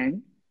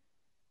overhang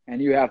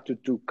and you have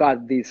to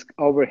cut this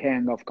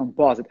overhang of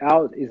composite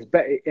out,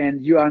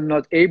 and you are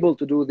not able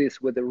to do this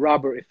with the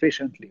rubber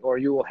efficiently, or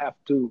you will have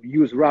to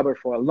use rubber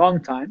for a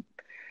long time,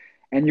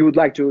 and you would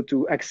like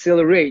to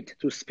accelerate,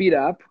 to speed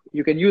up,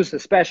 you can use a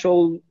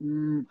special,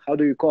 how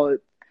do you call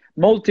it,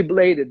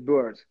 multi-bladed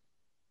burrs,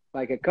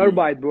 like a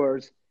carbide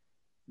burrs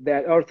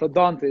that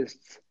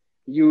orthodontists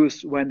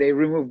use when they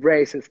remove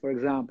braces, for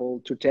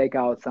example, to take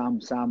out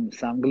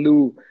some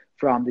glue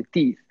from the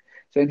teeth.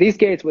 So in this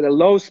case, with a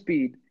low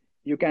speed,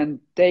 you can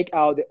take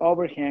out the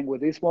overhang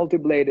with these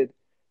multi-bladed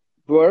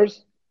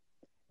burrs.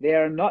 They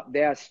are not,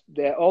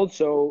 they're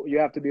also, you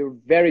have to be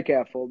very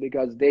careful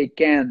because they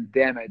can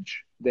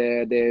damage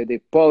the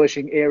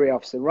polishing area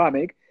of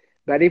ceramic.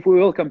 But if we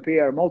will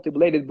compare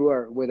multi-bladed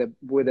burr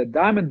with a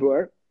diamond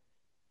burr,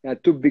 there are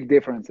two big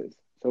differences.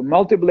 So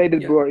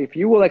multi-bladed burr, if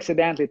you will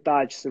accidentally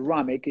touch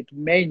ceramic, it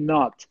may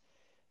not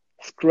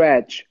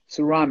scratch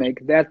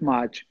ceramic that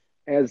much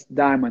as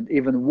diamond,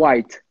 even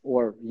white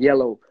or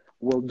yellow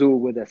will do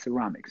with a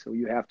ceramic. So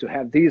you have to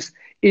have these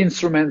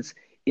instruments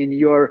in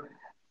your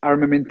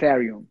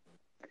armamentarium.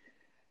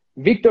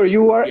 Victor,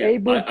 you are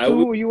able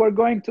to, you are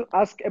going to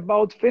ask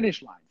about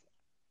finish lines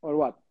or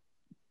what?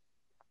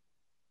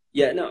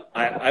 Yeah, no,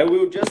 I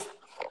will just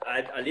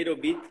add a little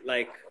bit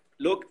like,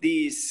 look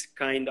this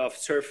kind of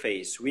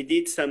surface. We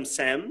did some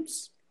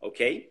SAMs,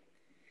 okay?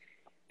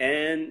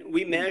 And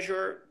we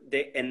measure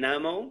the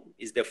enamel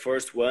is the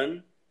first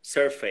one,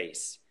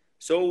 surface.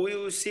 So we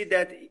will see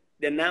that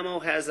the enamel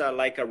has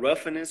like a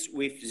roughness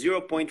with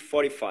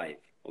 0.45,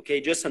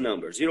 okay? Just a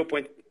number,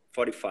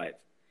 0.45.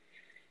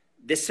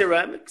 The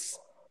ceramics,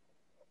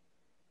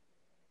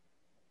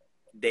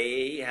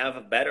 they have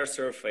a better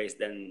surface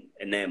than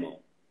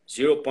enamel,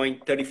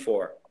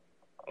 0.34,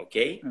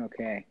 okay?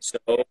 Okay. So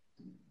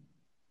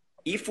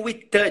if we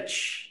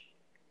touch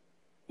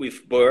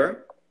with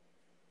burr,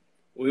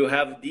 we will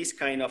have this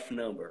kind of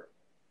number,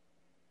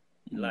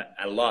 like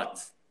a lot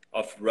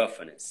of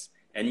roughness.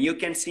 And you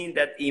can see in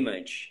that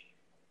image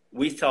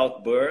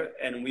without burr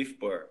and with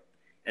burr.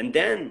 And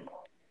then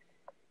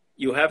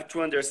you have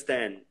to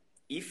understand,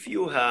 if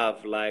you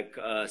have like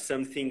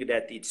something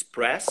that it's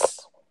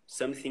press,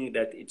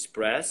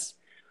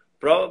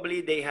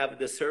 probably they have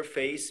the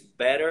surface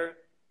better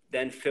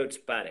than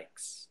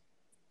feldspathics.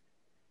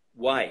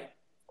 Why?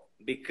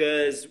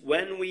 Because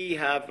when we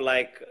have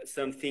like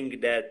something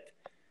that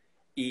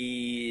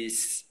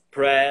is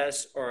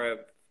press or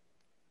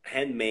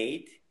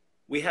handmade,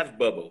 we have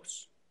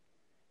bubbles.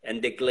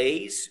 And the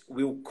glaze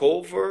will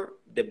cover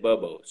the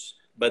bubbles.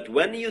 But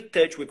when you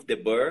touch with the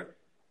burr,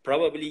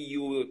 probably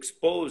you will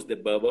expose the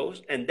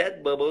bubbles, and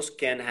that bubbles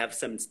can have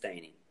some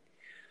staining.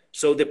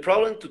 So the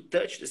problem to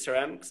touch the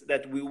ceramics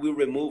that we will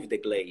remove the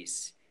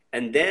glaze.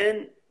 And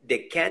then the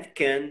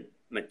CAD-CAM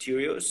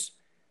materials,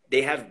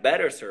 they have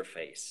better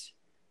surface,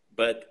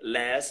 but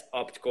less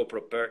optical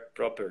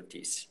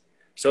properties.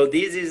 So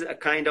this is a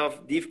kind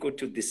of difficult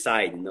to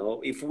decide, you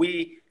know? If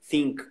we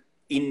think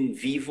in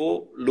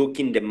vivo look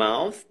in the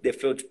mouth, the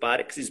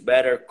feldspathics is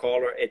better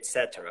color,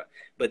 etc.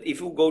 But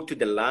if we go to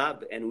the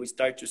lab and we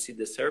start to see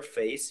the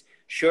surface,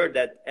 sure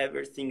that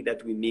everything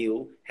that we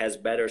mill has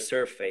better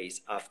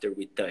surface after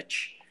we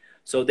touch.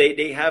 So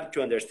they have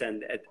to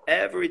understand that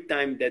every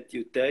time that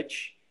you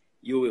touch,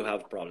 you will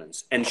have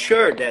problems. And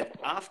sure that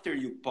after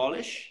you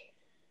polish,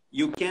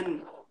 you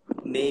can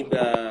maybe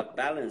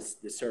balance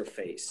the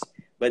surface,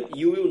 but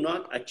you will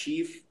not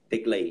achieve the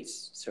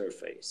glaze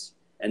surface.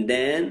 And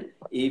then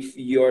if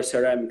your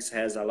ceramics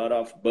has a lot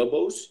of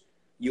bubbles,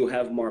 you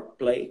have more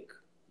plaque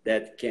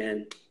that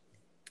can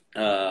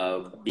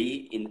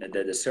be in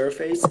the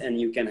surface, and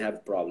you can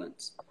have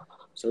problems.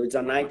 So it's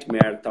a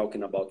nightmare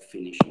talking about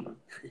finishing.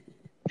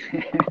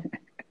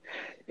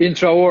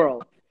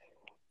 Intraoral.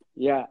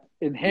 Yeah,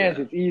 enhance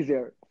Yeah. it's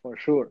easier for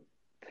sure.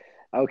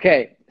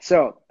 Okay,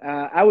 so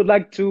I would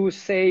like to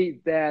say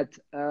that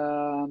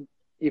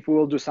if we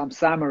will do some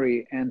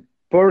summary and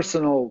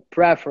personal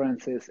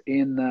preferences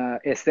in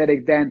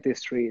aesthetic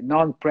dentistry,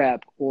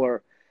 non-prep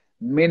or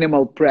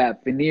minimal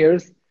prep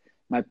veneers,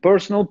 my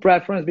personal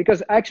preference,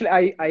 because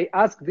actually I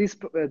asked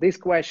this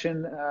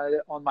question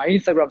on my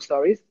Instagram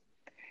stories,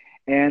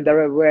 and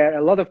there were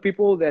a lot of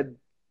people that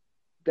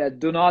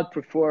do not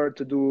prefer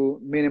to do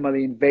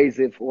minimally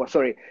invasive, or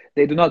sorry,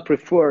 they do not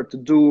prefer to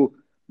do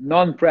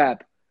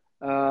non-prep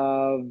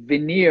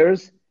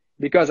veneers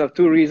because of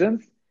two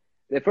reasons.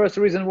 The first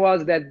reason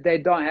was that they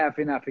don't have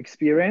enough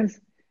experience,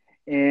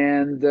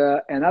 and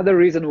another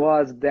reason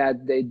was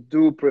that they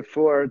do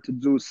prefer to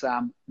do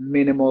some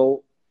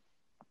minimal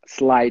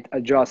slight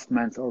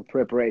adjustments or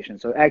preparation.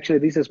 So actually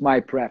this is my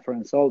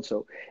preference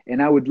also,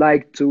 and I would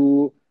like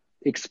to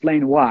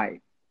explain why.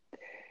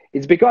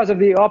 It's because of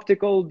the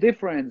optical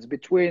difference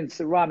between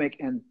ceramic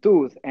and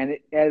tooth. And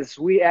as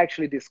we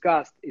actually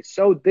discussed, it's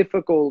so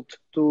difficult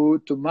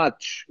to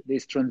match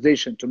this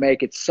transition, to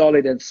make it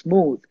solid and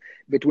smooth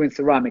between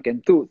ceramic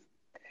and tooth.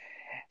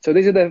 So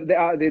this is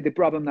the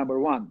problem number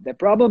one. The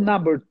problem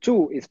number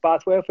two is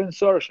pathway of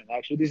insertion.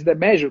 Actually, this is the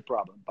major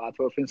problem,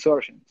 pathway of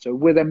insertion. So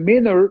with a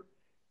minor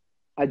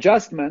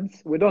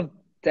adjustments, we don't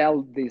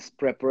tell this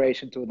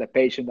preparation to the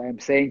patient. I'm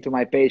saying to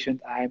my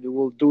patient, I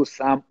will do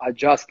some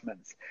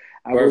adjustments.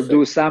 I will do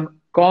Perfect. some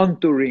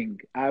contouring.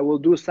 I will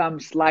do some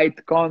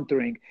slight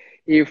contouring.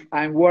 If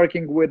I'm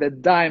working with a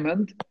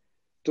diamond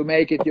to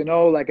make it,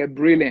 like a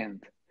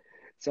brilliant.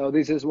 So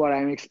this is what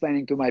I'm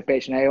explaining to my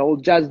patient. I will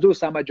just do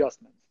some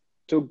adjustments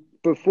to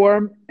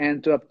perform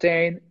and to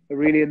obtain a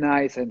really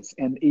nice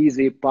and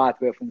easy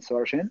pathway of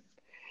insertion.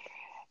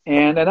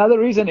 And another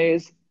reason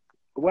is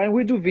when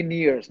we do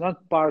veneers,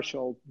 not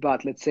partial,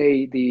 but let's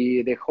say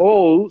the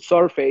whole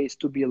surface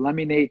to be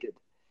laminated,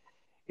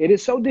 it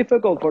is so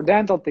difficult for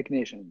dental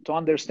technician to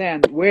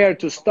understand where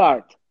to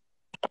start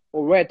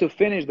or where to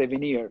finish the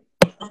veneer.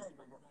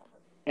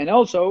 And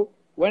also,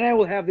 when I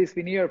will have this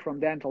veneer from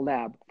dental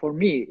lab, for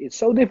me, it's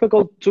so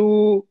difficult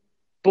to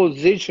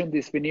position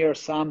this veneer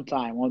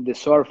sometime on the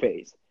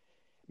surface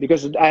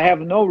because I have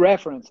no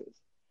references.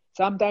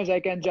 Sometimes I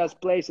can just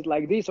place it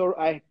like this, or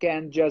I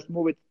can just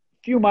move it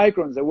a few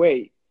microns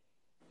away,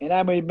 and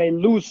I may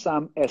lose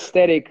some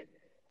aesthetic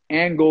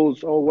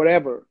angles or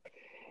whatever.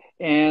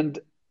 And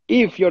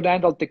if your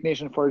dental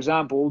technician, for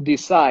example,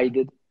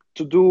 decided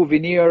to do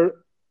veneer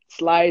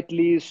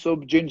slightly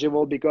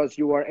subgingival because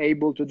you are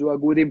able to do a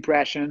good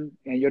impression,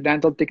 and your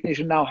dental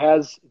technician now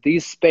has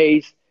this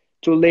space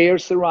to layer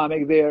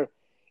ceramic there,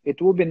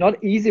 it will be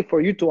not easy for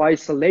you to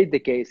isolate the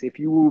case. If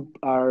you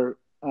are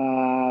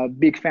a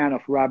big fan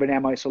of rub and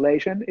enamel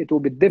isolation, it will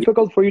be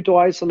difficult for you to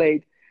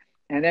isolate,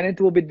 and then it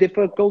will be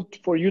difficult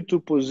for you to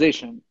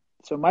position.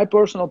 So my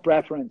personal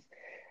preference,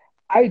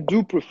 I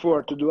do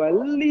prefer to do a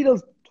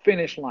little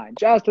finish line,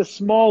 just a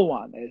small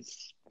one.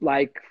 It's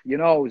like,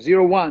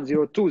 0, 1,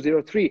 0, 2,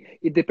 0, 3.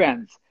 It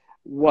depends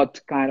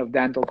what kind of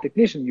dental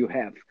technician you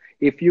have.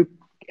 If you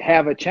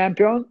have a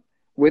champion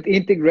with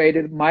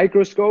integrated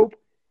microscope,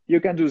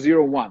 you can do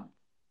 0, 1.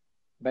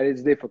 But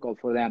it's difficult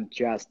for them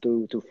just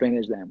to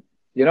finish them.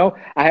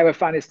 I have a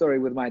funny story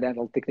with my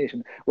dental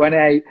technician. When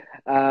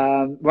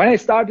I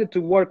started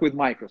to work with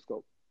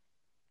microscope,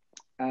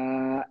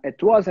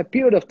 it was a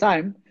period of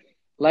time,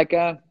 like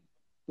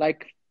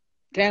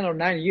 10 or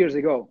 9 years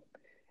ago.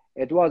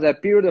 It was a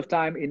period of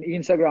time in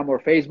Instagram or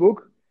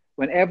Facebook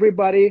when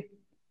everybody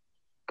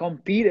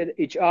competed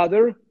each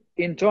other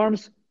in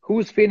terms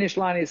whose finish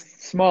line is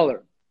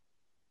smaller.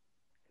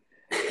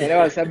 And it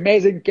was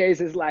amazing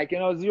cases like,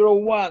 0,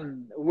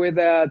 1 with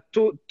a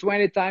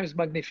 20 times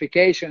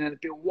magnification, and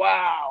people,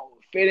 wow,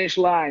 finish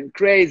line,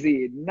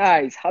 crazy,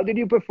 nice. How did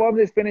you perform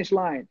this finish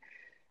line?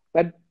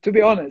 But to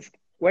be honest,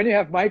 when you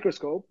have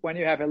microscope, when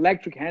you have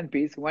electric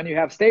handpiece, when you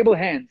have stable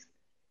hands,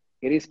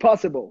 it is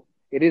possible.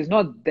 It is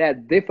not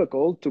that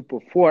difficult to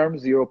perform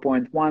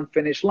 0.1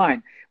 finish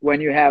line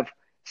when you have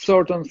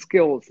certain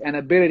skills and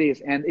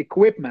abilities and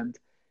equipment.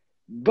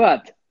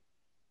 But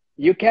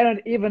you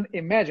cannot even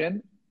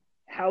imagine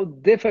how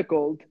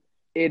difficult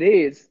it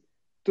is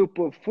to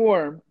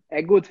perform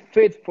a good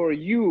fit for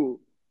you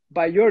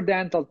by your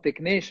dental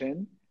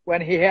technician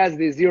when he has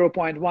the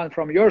 0.1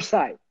 from your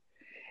side.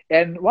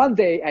 And one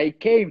day I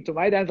came to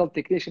my dental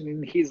technician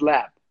in his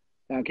lab.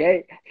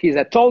 Okay, he's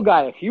a tall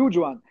guy, a huge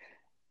one,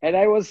 and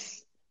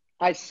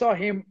I saw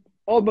him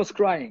almost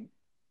crying.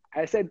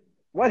 I said,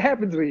 "What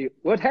happens with you?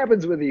 What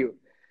happens with you?"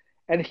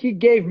 And he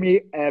gave me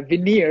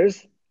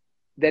veneers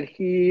that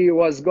he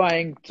was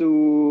going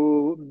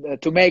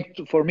to make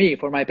for me,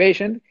 for my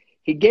patient.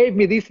 He gave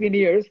me these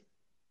veneers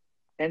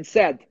and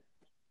said,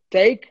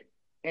 "Take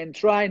and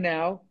try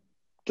now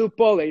to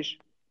polish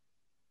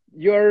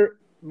your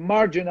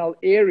marginal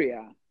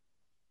area.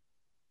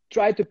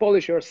 Try to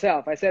polish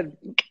yourself." I said,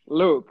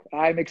 "Look,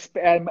 I'm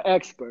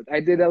expert. I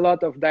did a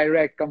lot of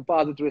direct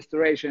composite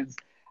restorations.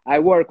 I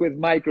work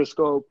with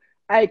microscope.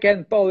 I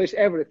can polish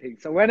everything."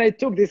 So when I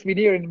took this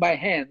veneer in my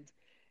hand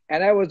and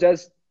I was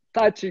just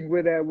touching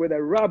with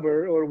a rubber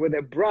or with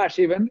a brush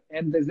even,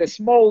 and the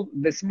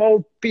small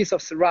piece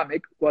of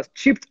ceramic was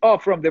chipped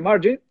off from the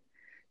margin,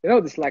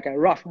 this like a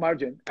rough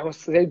margin. I was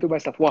saying to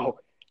myself, "Wow,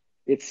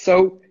 it's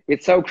so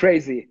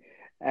crazy.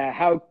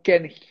 How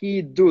can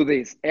he do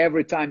this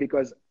every time?"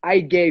 Because I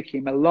gave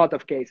him a lot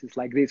of cases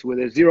like this with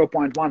a zero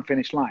point 0.1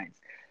 finish lines.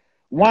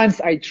 Once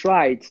I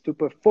tried to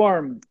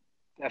perform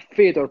a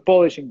fit or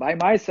polishing by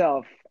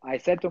myself, I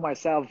said to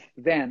myself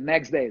then,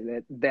 next day,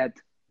 that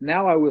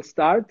now I will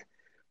start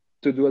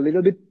to do a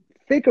little bit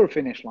thicker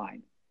finish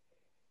line.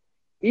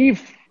 If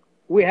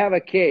we have a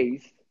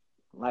case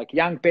like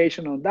young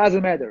patient, or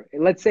doesn't matter,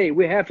 let's say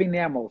we have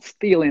enamel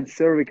still in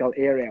cervical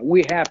area,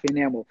 we have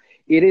enamel.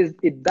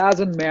 It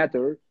doesn't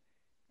matter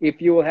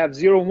if you will have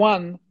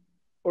 0.1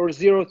 or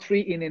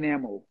 0.3 in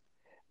enamel,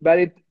 but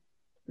it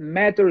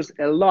matters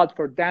a lot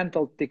for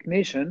dental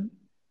technician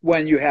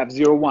when you have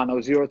 0.1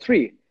 or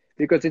 0.3,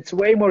 because it's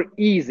way more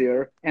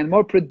easier and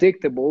more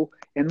predictable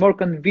and more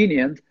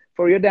convenient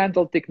for your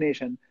dental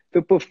technician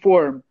to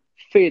perform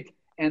fit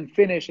and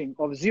finishing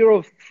of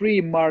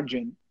 0.3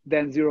 margin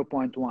than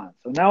 0.1.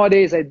 So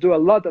nowadays I do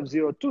a lot of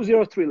 0.2,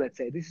 0.3, let's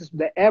say. This is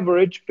the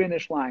average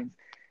finish lines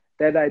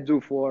that I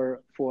do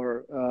for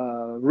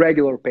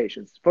regular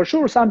patients. For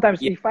sure, sometimes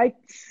if I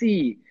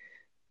see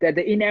that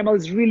the enamel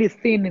is really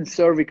thin in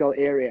cervical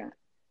area,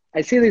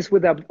 I see this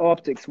with the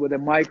optics, with a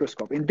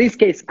microscope. In this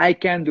case, I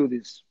can do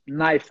this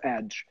knife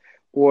edge,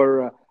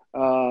 or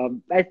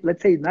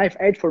let's say knife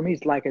edge for me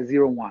is like a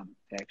 0.1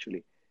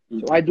 actually.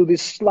 So I do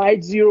this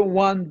slight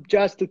 0.1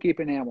 just to keep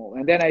enamel,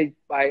 and then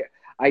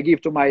I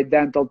give to my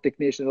dental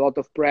technician a lot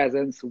of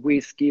presents,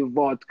 whiskey,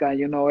 vodka,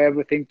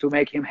 everything to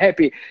make him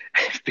happy,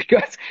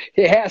 because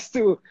he has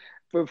to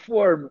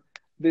perform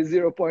the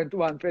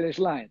 0.1 finish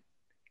line.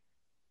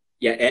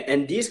 Yeah,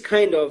 and these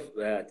kind of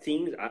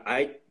things,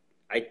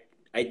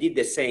 I did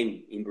the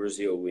same in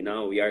Brazil.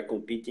 We are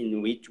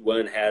competing which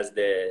one has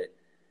the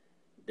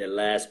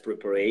last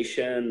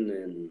preparation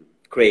and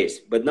craze.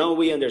 But now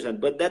we understand.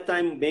 But that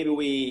time maybe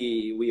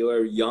we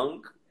were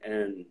young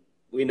and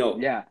we know.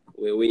 Yeah.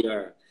 We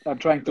are. I'm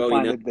trying to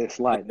find this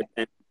slide.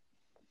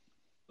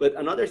 But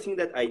another thing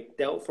that I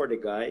tell for the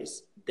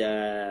guys,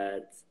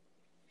 that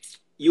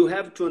you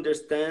have to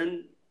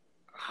understand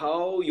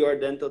how your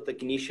dental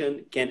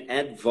technician can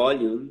add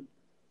volume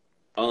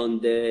on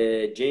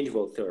the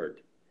gingival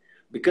third.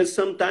 Because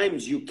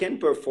sometimes you can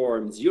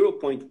perform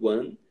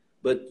 0.1,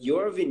 but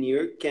your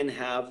veneer can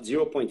have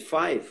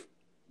 0.5.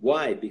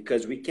 Why?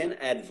 Because we can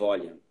add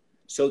volume.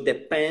 So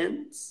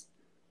depends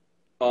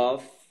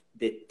of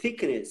the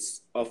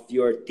thickness of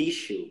your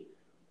tissue,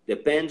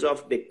 depends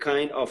of the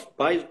kind of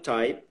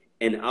biotype,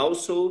 and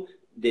also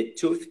the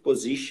tooth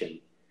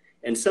position.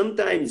 And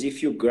sometimes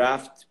if you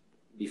graft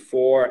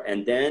before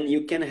and then,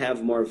 you can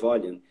have more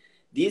volume.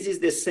 This is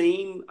the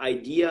same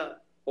idea,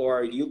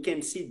 or you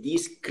can see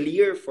this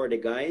clear for the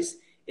guys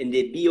in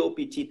the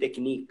BOPT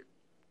technique.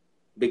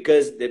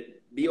 Because the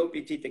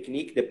BOPT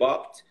technique, the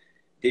BOPT,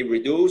 they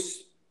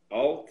reduce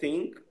all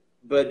thing,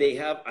 but they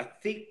have a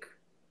thick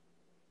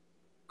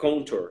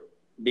contour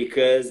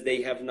because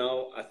they have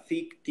now a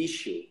thick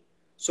tissue.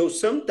 So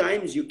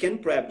sometimes you can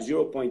prep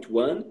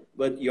 0.1,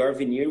 but your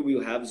veneer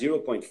will have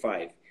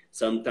 0.5.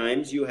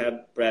 Sometimes you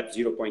have prep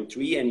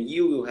 0.3 and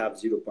you will have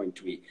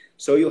 0.3.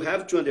 So you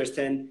have to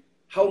understand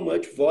how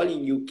much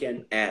volume you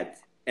can add.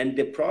 And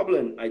the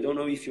problem, I don't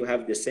know if you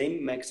have the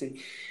same, Maxim,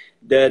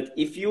 that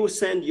if you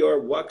send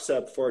your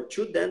WhatsApp for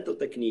 2 dental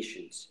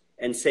technicians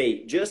and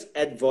say, just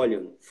add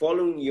volume,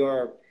 following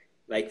your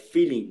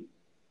feeling,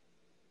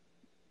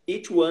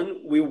 each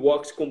one will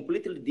work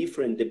completely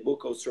different, the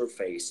buccal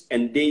surface,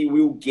 and they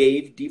will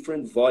give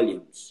different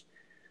volumes.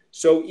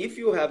 So if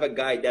you have a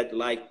guy that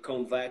like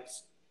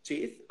convex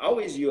teeth,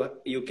 always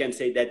you can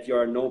say that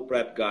you're no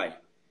prep guy.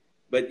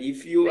 But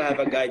if you have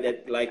a guy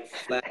that like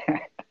flat,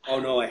 oh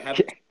no, I have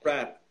to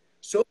prep.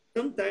 So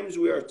sometimes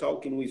we are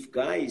talking with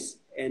guys,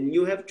 and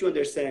you have to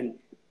understand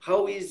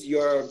how is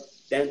your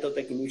dental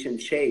technician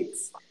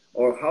shapes,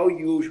 or how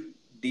you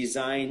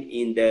design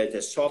in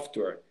the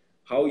software,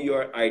 how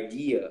your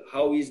idea,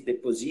 how is the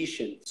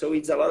position. So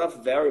it's a lot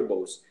of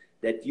variables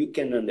that you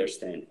can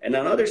understand. And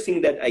another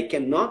thing that I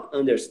cannot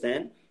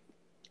understand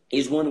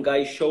is one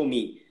guy show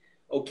me,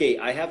 okay,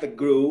 I have a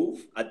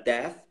groove, a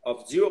depth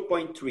of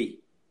 0.3.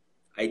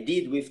 I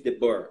did with the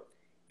burr.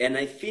 and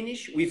I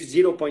finish with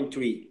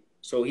 0.3.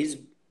 So he's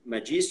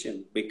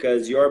magician,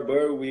 because your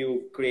burr will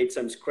create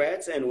some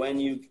scratch, and when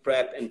you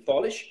prep and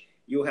polish,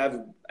 you have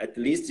at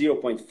least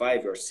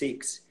 0.5 or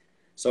 6.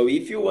 So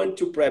if you want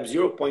to prep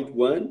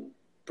 0.1,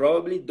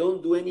 probably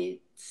don't do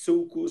any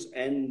sulcus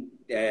and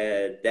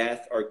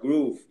depth or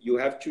groove. You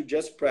have to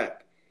just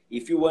prep.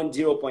 If you want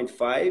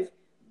 0.5,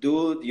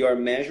 do your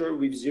measure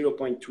with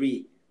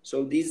 0.3.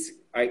 So these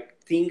are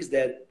things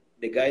that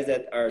the guys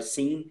that are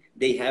seeing,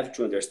 they have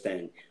to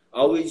understand.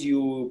 Always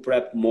you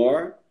prep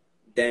more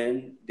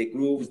than the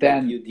grooves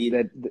that you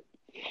did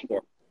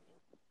before.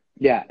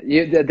 Yeah,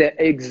 the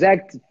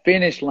exact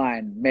finish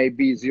line may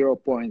be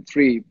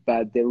 0.3,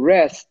 but the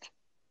rest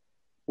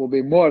will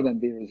be more than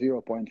the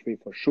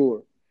 0.3 for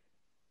sure.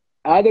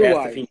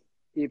 Otherwise,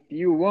 if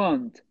you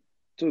want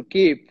to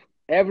keep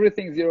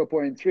everything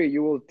 0.3,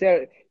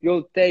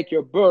 you'll take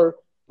your burr,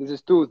 this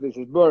is tooth, this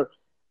is burr,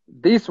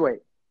 this way,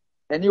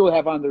 and you will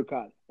have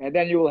undercut. And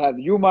then you will have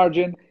U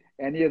margin,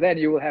 and then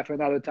you will have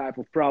another type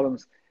of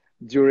problems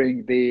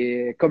during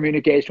the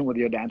communication with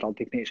your dental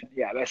technician.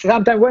 Yeah, but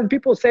sometimes when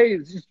people say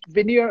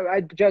veneer,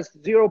 I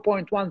just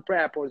 0.1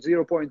 prep or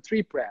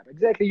 0.3 prep,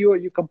 exactly,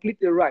 you're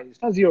completely right.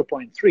 It's not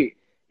 0.3.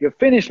 Your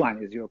finish line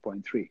is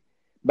 0.3.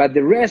 But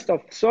the rest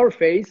of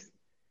surface,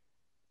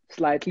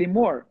 slightly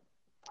more.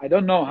 I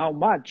don't know how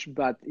much,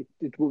 but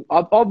it will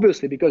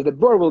obviously, because the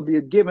burr will be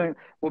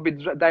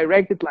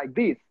directed like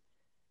this.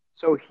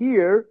 So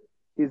here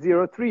is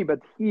 0.3,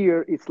 but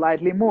here is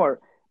slightly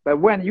more. But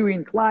when you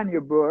incline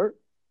your burr,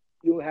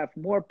 you'll have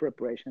more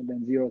preparation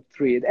than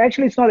 0.3.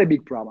 Actually, it's not a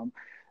big problem.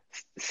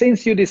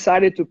 Since you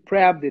decided to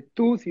prep the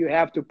tooth, you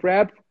have to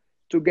prep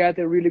to get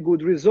a really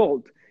good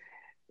result.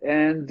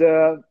 And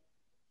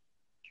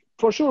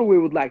for sure, we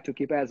would like to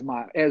keep as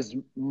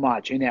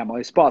much enamel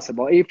as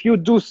possible. If you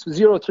do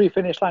 0.3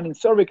 finish line in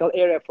cervical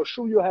area, for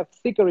sure you have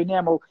thicker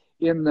enamel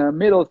in the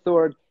middle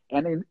third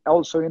and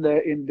also in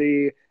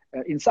the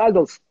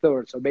incisal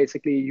third. So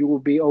basically, you will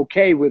be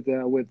okay with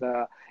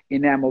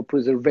enamel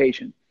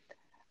preservation,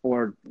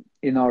 or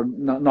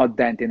not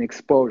dentin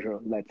exposure,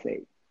 let's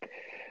say.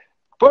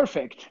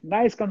 Perfect,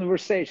 nice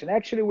conversation.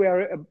 Actually,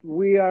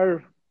 we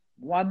are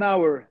 1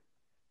 hour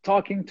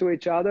talking to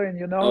each other, and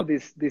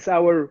this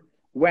hour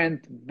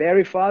went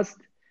very fast.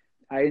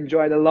 I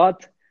enjoyed a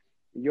lot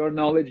your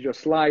knowledge, your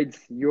slides,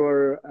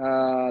 your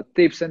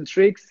tips and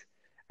tricks.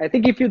 I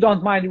think if you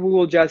don't mind, we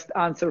will just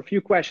answer a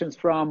few questions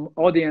from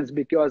audience,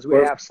 because we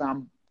have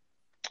some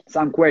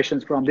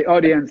questions from the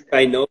audience.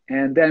 I know,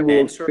 and then we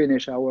will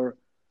finish our.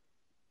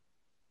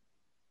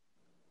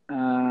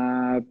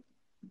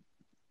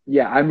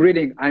 Yeah, I'm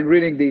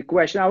reading the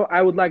question.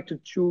 I would like to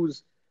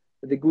choose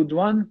the good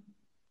one.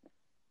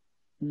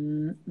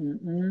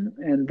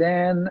 And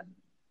then,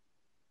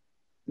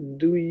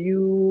 do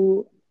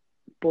you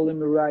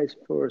polymerize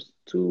first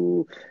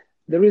too?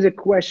 There is a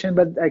question,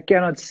 but I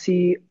cannot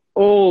see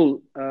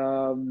all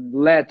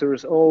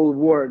letters, all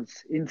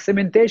words. In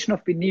cementation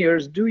of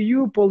veneers, do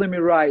you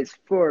polymerize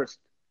first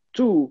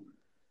to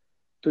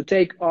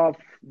take off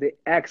the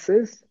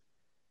excess?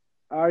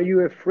 Are you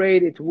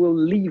afraid it will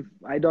leave?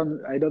 I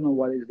don't know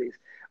what is this.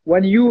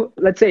 When you,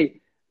 let's say,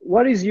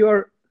 what is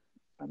your,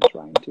 I'm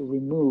trying to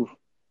remove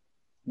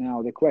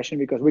now the question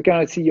because we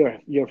cannot see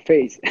your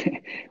face.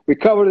 We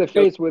cover the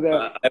face with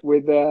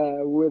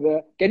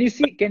a.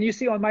 Can you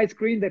see on my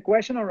screen the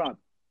question or not?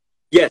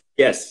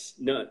 Yes.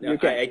 No,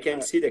 I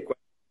can see the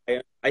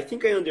question. I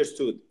think I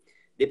understood.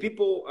 The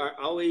people are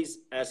always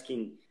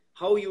asking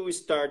how you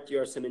start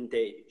your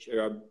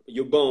cementation.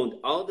 You bond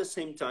all the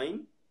same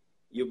time.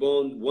 You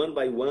bond one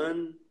by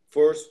one,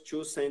 first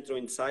 2 central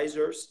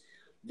incisors.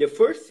 The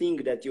first thing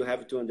that you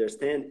have to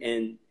understand,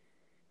 and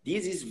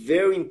this is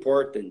very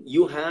important,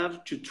 you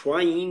have to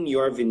try in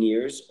your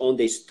veneers on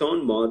the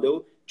stone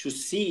model to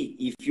see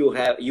if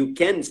you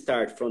can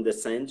start from the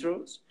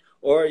centrals,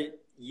 or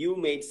you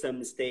made some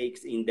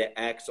mistakes in the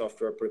acts of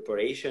your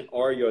preparation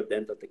or your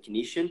dental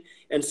technician,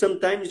 and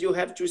sometimes you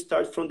have to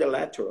start from the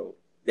lateral.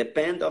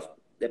 Depends of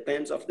the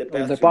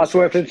path. The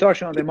pathway of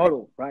insertion on the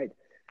model, right?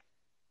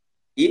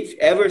 If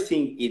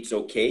everything is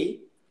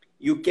okay,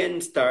 you can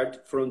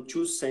start from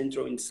 2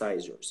 central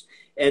incisors.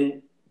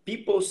 And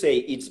people say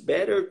it's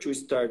better to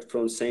start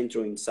from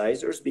central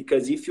incisors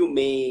because if you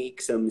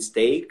make some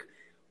mistake,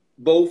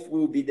 both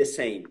will be the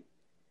same.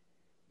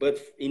 But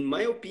in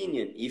my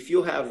opinion, if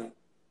you have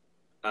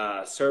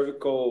a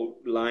cervical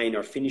line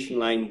or finishing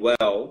line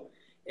well,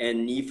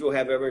 and if you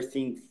have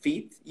everything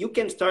fit, you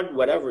can start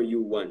whatever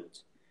you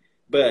want.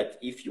 But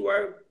if you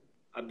are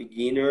a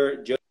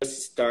beginner, just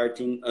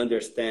starting,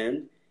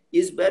 understand,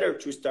 it's better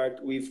to start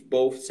with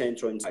both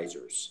central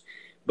incisors.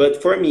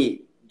 But for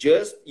me,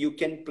 just you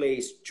can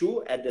place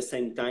 2 at the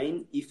same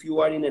time if you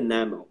are in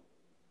enamel.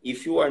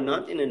 If you are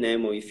not in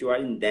enamel, if you are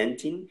in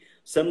dentin,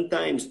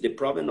 sometimes the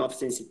problem of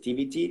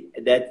sensitivity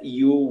that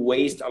you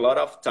waste a lot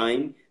of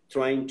time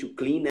trying to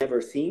clean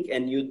everything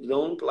and you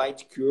don't like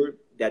to cure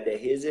that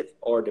adhesive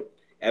or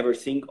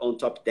everything on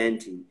top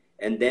dentin,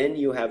 and then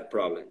you have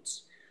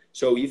problems.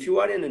 So if you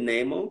are in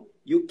enamel,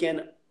 you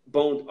can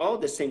bond all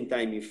the same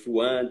time if you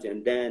want,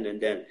 and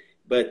then.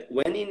 But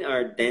when in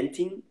our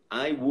denting,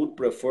 I would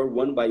prefer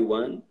one by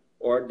one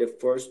or the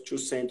first two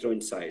central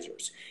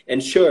incisors.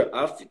 And sure,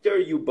 after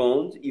you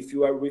bond, if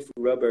you are with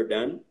rubber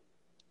done,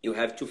 you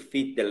have to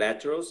fit the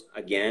laterals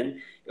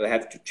again. You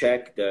have to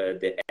check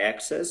the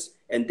axis,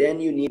 and then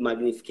you need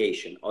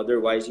magnification.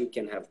 Otherwise, you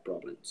can have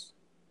problems.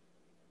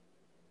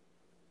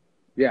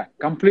 Yeah,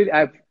 completely.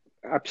 I've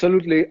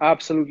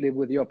absolutely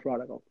with your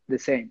protocol. The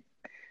same.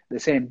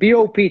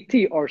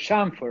 BOPT or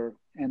chamfer,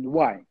 and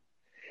why?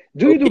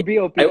 Do you do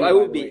BOPT? I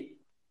will be.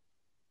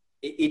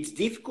 It's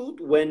difficult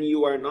when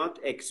you are not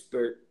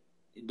expert.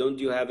 Don't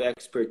you have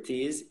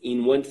expertise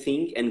in one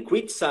thing and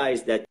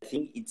criticize that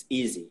thing? It's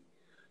easy.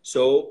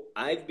 So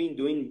I've been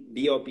doing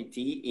BOPT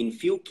in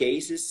few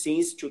cases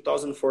since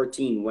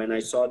 2014 when I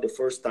saw the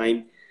first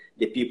time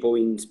the people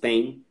in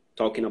Spain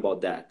talking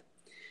about that.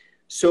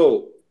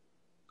 So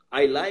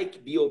I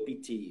like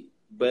BOPT,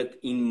 but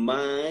in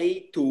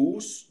my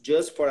tools,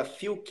 just for a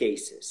few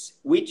cases.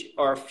 Which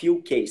are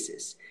few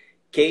cases?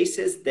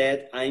 Cases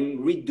that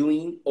I'm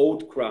redoing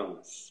old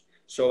crowns.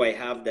 So I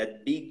have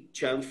that big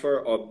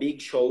chamfer or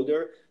big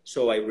shoulder.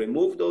 So I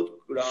remove those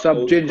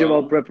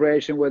subgingival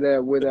preparation with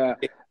a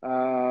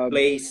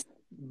place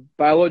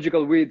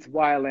biological width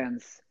wire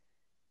lens.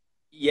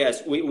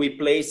 Yes, we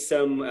place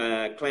some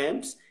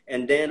clamps,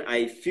 and then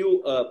I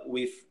fill up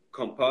with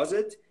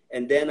composite,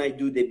 and then I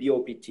do the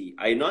BOPT.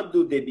 I not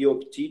do the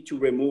BOPT to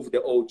remove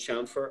the old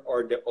chamfer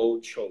or the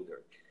old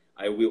shoulder.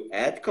 I will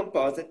add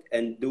composite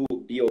and do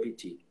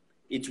BOPT.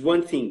 It's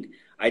one thing.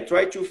 I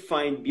try to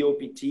find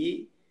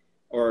BOPT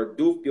or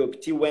do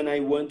BOPT when I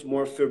want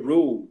more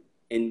ferrule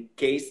in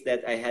case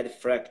that I had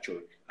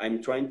fracture.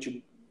 I'm trying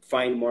to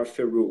find more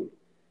ferrule.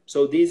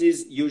 So this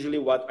is usually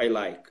what I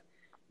like.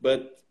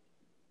 But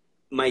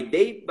my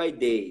day by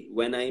day,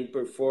 when I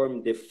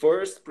perform the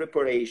first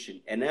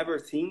preparation and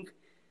everything,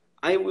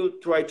 I will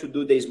try to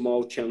do the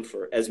small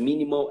chamfer as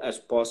minimal as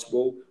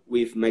possible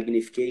with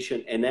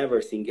magnification and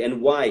everything.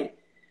 And why?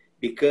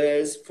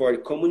 Because for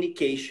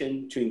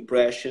communication to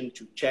impression,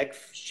 to check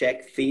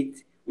fit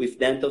with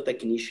dental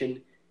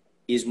technician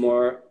is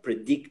more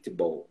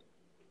predictable,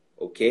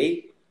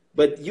 okay?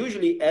 But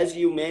usually, as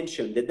you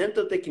mentioned, the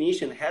dental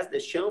technician has the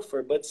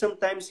chamfer, but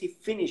sometimes he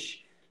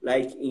finish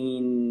like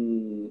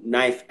in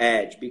knife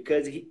edge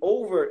because he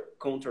over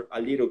counter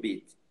a little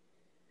bit.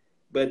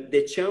 But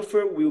the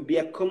chamfer will be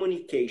a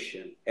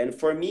communication. And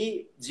for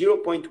me,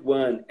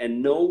 0.1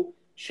 and no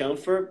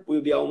chamfer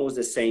will be almost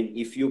the same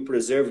if you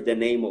preserve the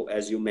enamel,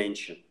 as you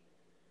mentioned.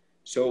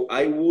 So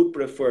I would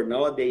prefer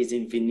nowadays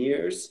in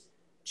veneers,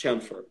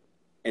 chamfer.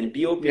 And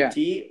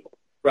BOPT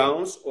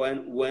rounds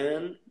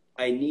when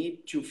I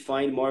need to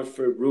find more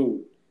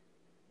ferrule.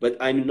 But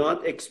I'm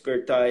not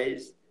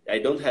expertise. I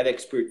don't have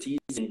expertise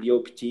in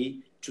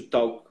BOPT to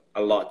talk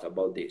a lot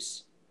about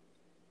this.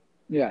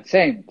 Yeah,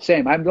 same.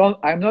 I'm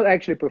not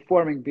actually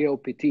performing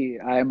BOPT.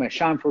 I'm a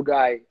chamfer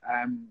guy.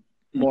 I'm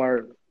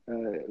more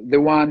the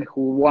one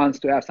who wants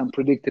to have some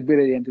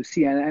predictability and to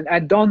see. And I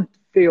don't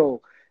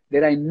feel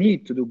that I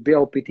need to do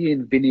BOPT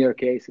in veneer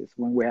cases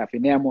when we have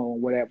enamel or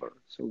whatever.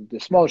 So the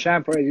small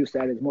chamfer, as you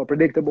said, is more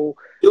predictable,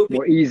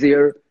 more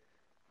easier.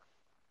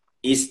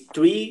 Is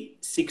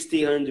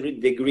 360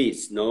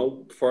 degrees,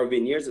 no? For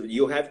veneers,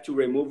 you have to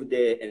remove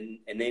the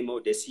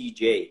enamel, the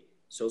CJ.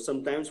 So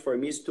sometimes for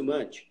me it's too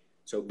much.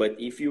 So, but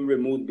if you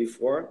remove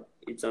before,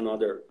 it's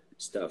another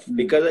stuff.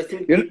 Because I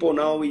think people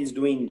now is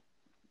doing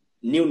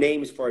new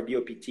names for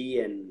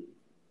BOPT, and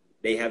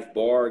they have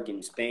Borg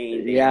in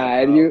Spain.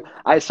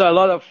 I saw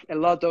a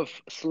lot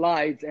of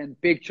slides and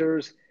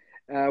pictures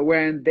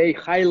when they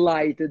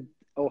highlight that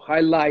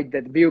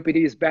BOPT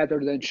is better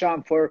than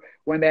chamfer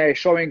when they're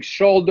showing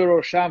shoulder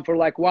or chamfer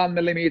like 1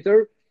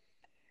 millimeter.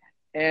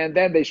 And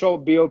then they show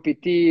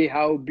BOPT,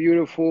 how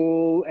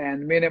beautiful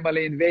and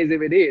minimally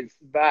invasive it is.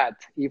 But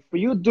if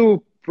you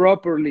do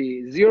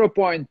properly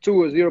 0.2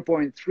 or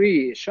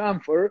 0.3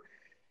 chamfer,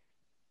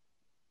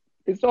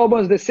 it's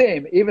almost the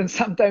same. Even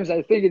sometimes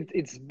I think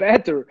it's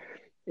better.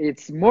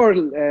 It's more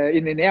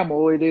in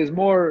enamel. It is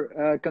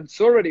more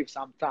conservative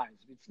sometimes.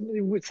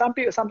 With some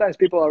people, sometimes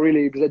people are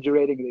really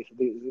exaggerating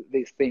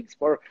these things.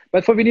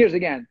 But for veneers,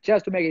 again,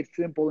 just to make it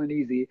simple and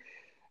easy,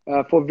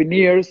 for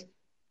veneers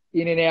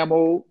in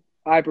enamel,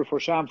 I prefer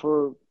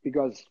chamfer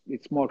because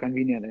it's more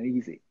convenient and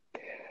easy.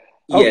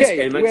 Yes,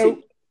 okay, and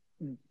Maxim,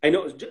 I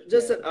know.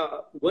 Just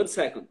 1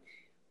 second.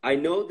 I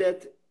know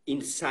that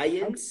in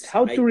science,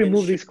 how to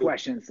remove these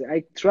questions.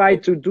 I try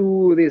to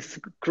do this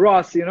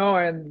cross,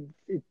 and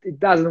it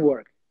doesn't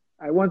work.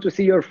 I want to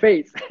see your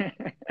face.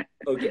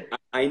 Okay,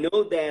 I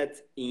know that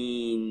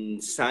in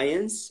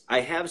science, I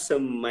have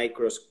some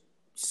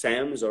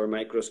SAMs or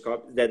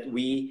microscopes that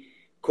we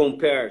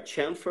compare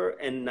chamfer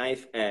and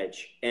knife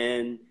edge.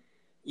 And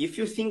if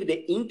you think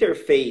the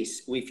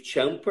interface with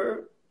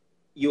chamfer,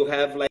 you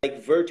have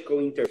like vertical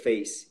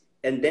interface.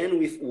 And then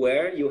with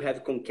wear, you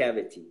have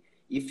concavity.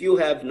 If you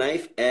have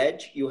knife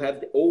edge, you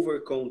have the over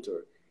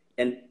counter.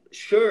 And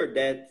sure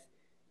that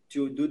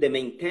to do the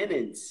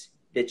maintenance,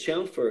 the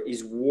chamfer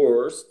is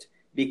worst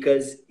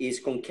because it's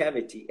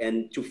concavity,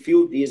 and to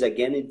fill this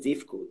again is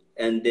difficult.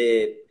 And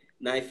the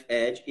knife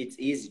edge, it's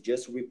easy,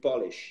 just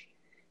repolish.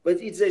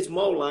 But it's a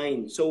small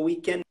line, so we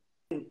can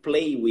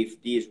play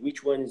with this,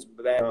 which one is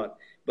better.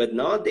 But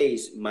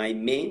nowadays, my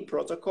main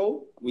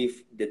protocol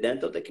with the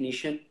dental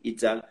technician,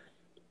 it's a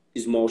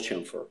small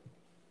chamfer.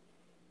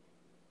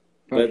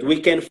 But we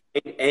can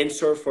find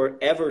answer for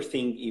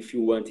everything if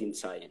you want in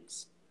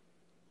science.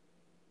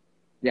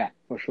 Yeah,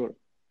 for sure.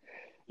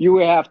 You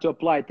will have to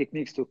apply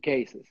techniques to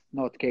cases,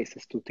 not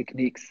cases to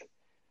techniques.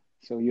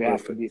 So you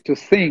have to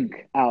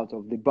think out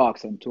of the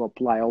box and to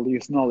apply all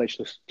this knowledge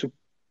to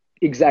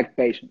exact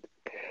patient.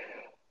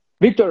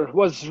 Victor, it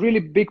was really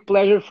big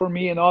pleasure for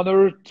me and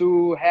honor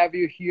to have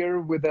you here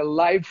with a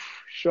live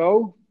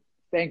show.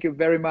 Thank you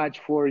very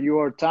much for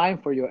your time,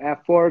 for your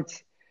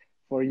efforts,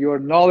 for your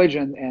knowledge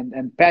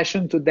and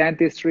passion to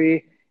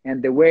dentistry,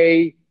 and the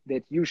way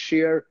that you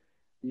share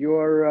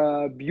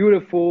your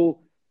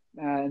beautiful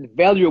and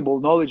valuable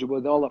knowledge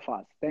with all of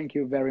us. Thank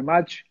you very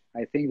much.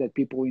 I think that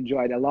people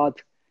enjoyed a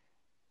lot.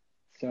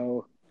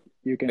 So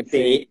you can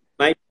say...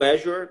 My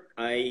pleasure.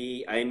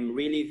 I'm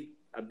really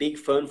a big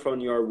fan from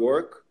your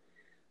work.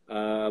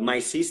 My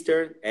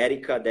sister,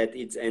 Erica, that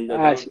it's ended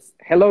up.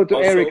 Hello to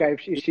also, Erica.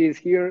 If she's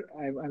here,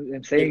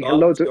 I'm saying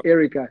hello to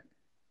Erica.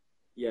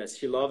 Yes,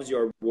 she loves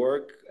your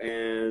work,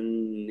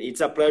 and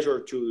it's a pleasure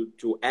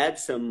to add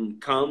some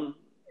calm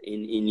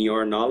in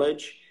your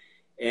knowledge.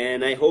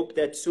 And I hope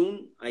that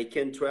soon I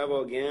can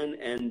travel again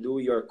and do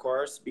your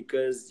course,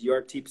 because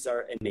your tips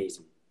are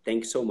amazing.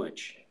 Thanks so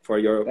much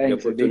for the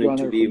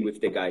opportunity to be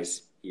with the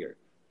guys here.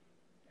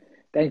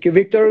 Thank you,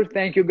 Victor.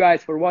 Thank you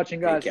guys for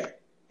watching us.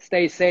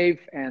 Stay safe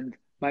and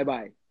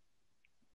bye-bye.